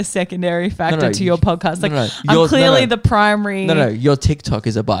 I'm like a secondary factor to your podcast. Like, I'm clearly the primary. No, your TikTok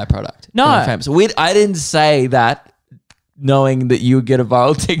is a byproduct. No. Famous. I didn't say that knowing that you would get a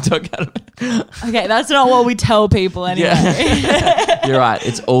viral TikTok out of it. Okay, that's not what we tell people anyway. Yeah. You're right.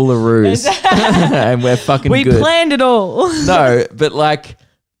 It's all a ruse. And we're fucking good. We planned it all. No, but like,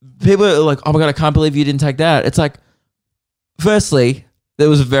 people are like, oh my God, I can't believe you didn't take that. It's like, firstly, that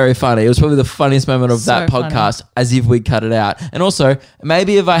was very funny. It was probably the funniest moment of that podcast, as if we cut it out. And also,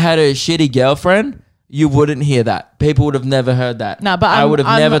 maybe if I had a shitty girlfriend, you wouldn't hear that. People would have never heard that. No, but I would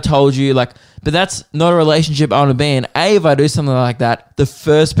have never told you, like, but that's not a relationship I want to be in. A, if I do something like that, the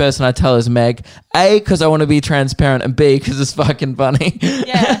first person I tell is Meg. A, because I want to be transparent, and B, because it's fucking funny.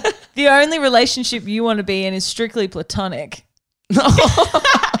 Yeah. The only relationship you want to be in is strictly platonic.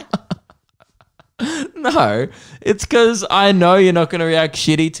 No, it's because I know you're not going to react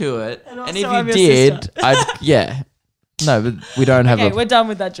shitty to it. And if you did, yeah. No, but we don't have we're done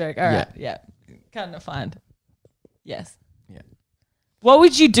with that joke. All right. Yeah. Kind of fine. Yes. Yeah. What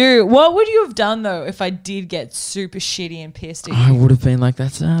would you do? What would you have done though if I did get super shitty and pissed at you? I would have been like,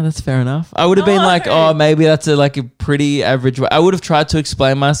 that's fair enough. I would have been like, oh, maybe that's a pretty average way. I would have tried to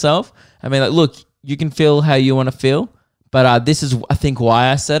explain myself. I mean, like, look, you can feel how you want to feel, but this is, I think,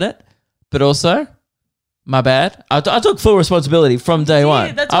 why I said it. But also, my bad. I took full responsibility from day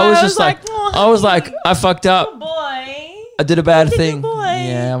one. That's why I was like, I was like, I fucked up. Good boy. I did a bad thing. Good boy.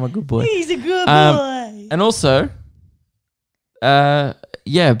 Yeah, I'm a good boy. He's a good boy. And also, people are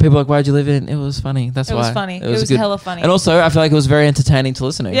like, why'd you live in? It was funny. That's why. It was funny. It was hella funny. And also, I feel like it was very entertaining to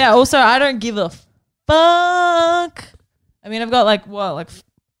listen to. Yeah, also, I don't give a fuck. I mean, I've got like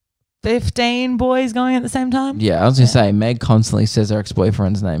 15 boys going at the same time. Yeah, I was going to say, Meg constantly says her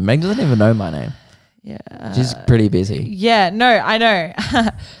ex-boyfriend's name. Meg doesn't even know my name. Yeah. She's pretty busy. Yeah, no, I know.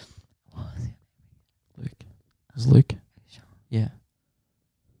 Luke. It was Luke? Yeah.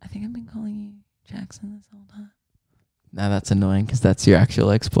 I think I've been calling you Jackson this whole time. No, that's annoying because that's your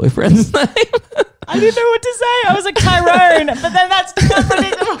actual ex-boyfriend's name. I didn't know what to say. I was like Tyrone, but then that's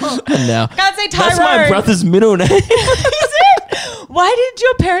unpredictable. No. I can't say Tyrone. That's my brother's middle name. Is it? Why did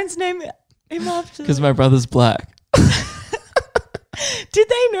your parents name him after? Because my brother's black. Did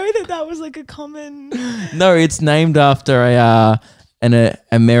they know that was like a common? No, it's named after an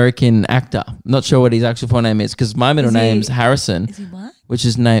American actor. I'm not sure what his actual full name is because my middle name's Harrison. Is he black? Which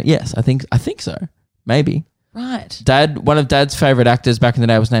is named, yes, I think so. Maybe. Right. One of Dad's favorite actors back in the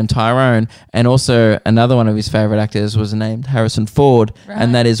day was named Tyrone, and also another one of his favorite actors was named Harrison Ford,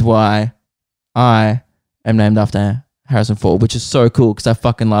 and that is why I am named after Harrison Ford, which is so cool because I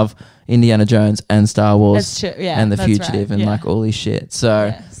fucking love Indiana Jones and Star Wars and The Fugitive and like all this shit.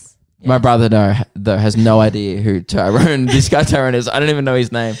 So my brother though has no idea who this guy Tyrone is. I don't even know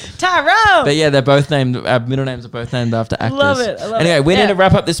his name. Tyrone. But yeah, they're both named. Our middle names are both named after actors. I love it. Anyway, we need to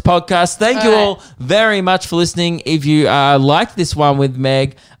wrap up this podcast. Thank you all very much for listening. If you liked this one with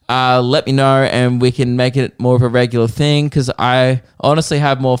Meg, let me know and we can make it more of a regular thing because I honestly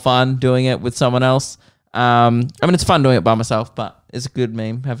have more fun doing it with someone else. I mean, it's fun doing it by myself, but it's a good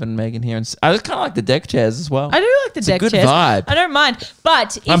meme having Megan here. And I just kind of like the deck chairs as well. I do like the deck chairs. It's a good vibe. I don't mind.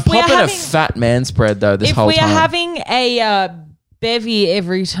 But if I'm popping a fat man spread though this whole time. If we are having a bevy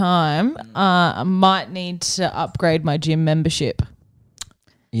every time, I might need to upgrade my gym membership.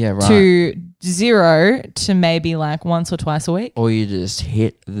 Yeah, right. To 0 to maybe like once or twice a week. Or you just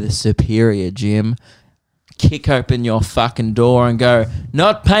hit the Superior Gym, kick open your fucking door and go,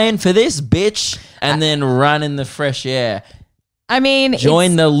 not paying for this, bitch, and then run in the fresh air. I mean,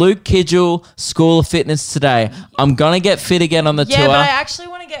 join the Luke Kidgel School of Fitness today. I'm gonna get fit again on the tour. Yeah, but I actually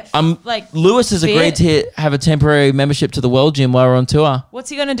want to get Lewis has agreed to have a temporary membership to the World Gym while we're on tour. What's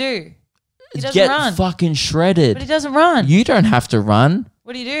he gonna do? He doesn't Get run. fucking shredded. But he doesn't run. You don't have to run.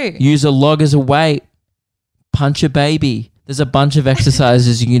 What do you do? Use a log as a weight. Punch a baby. There's a bunch of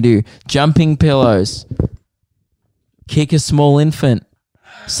exercises you can do. Jumping pillows. Kick a small infant.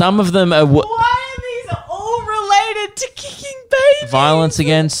 Some of them are... Why are these all related to kicking babies? Violence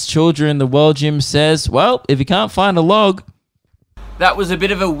against children. The World Gym says, well, if you can't find a log... That was a bit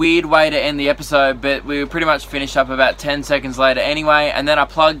of a weird way to end the episode, but we were pretty much finished up about 10 seconds later anyway, and then I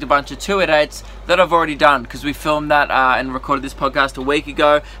plugged a bunch of tour dates that I've already done, because we filmed that and recorded this podcast a week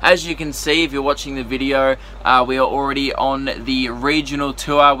ago. As you can see, if you're watching the video, we are already on the regional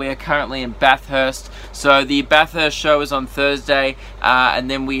tour. We are currently in Bathurst. So the Bathurst show is on Thursday, and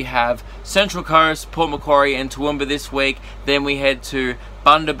then we have Central Coast, Port Macquarie, and Toowoomba this week. Then we head to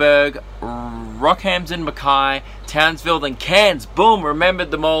Bundaberg, Rockhampton, Mackay, Townsville, and Cairns. Boom,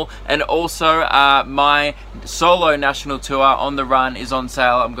 remembered them all. And also my solo national tour On the Run is on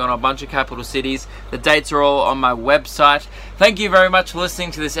sale. I'm going to a bunch of capital cities. The dates are all on my website. Thank you very much for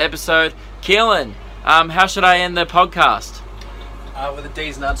listening to this episode. Keelan, how should I end the podcast? With a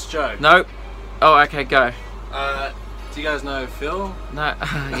D's Nuts joke. Nope. Oh, okay, go. Do you guys know Phil? No,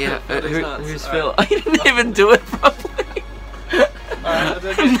 yeah. Who's Phil? I didn't even do it properly. No,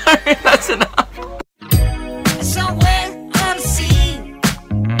 that's enough. Somewhere on the sea,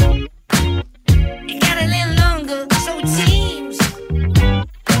 it got a little longer, so it seems.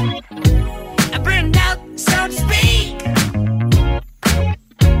 I burned out, so to speak.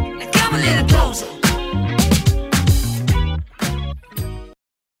 Now come a little closer.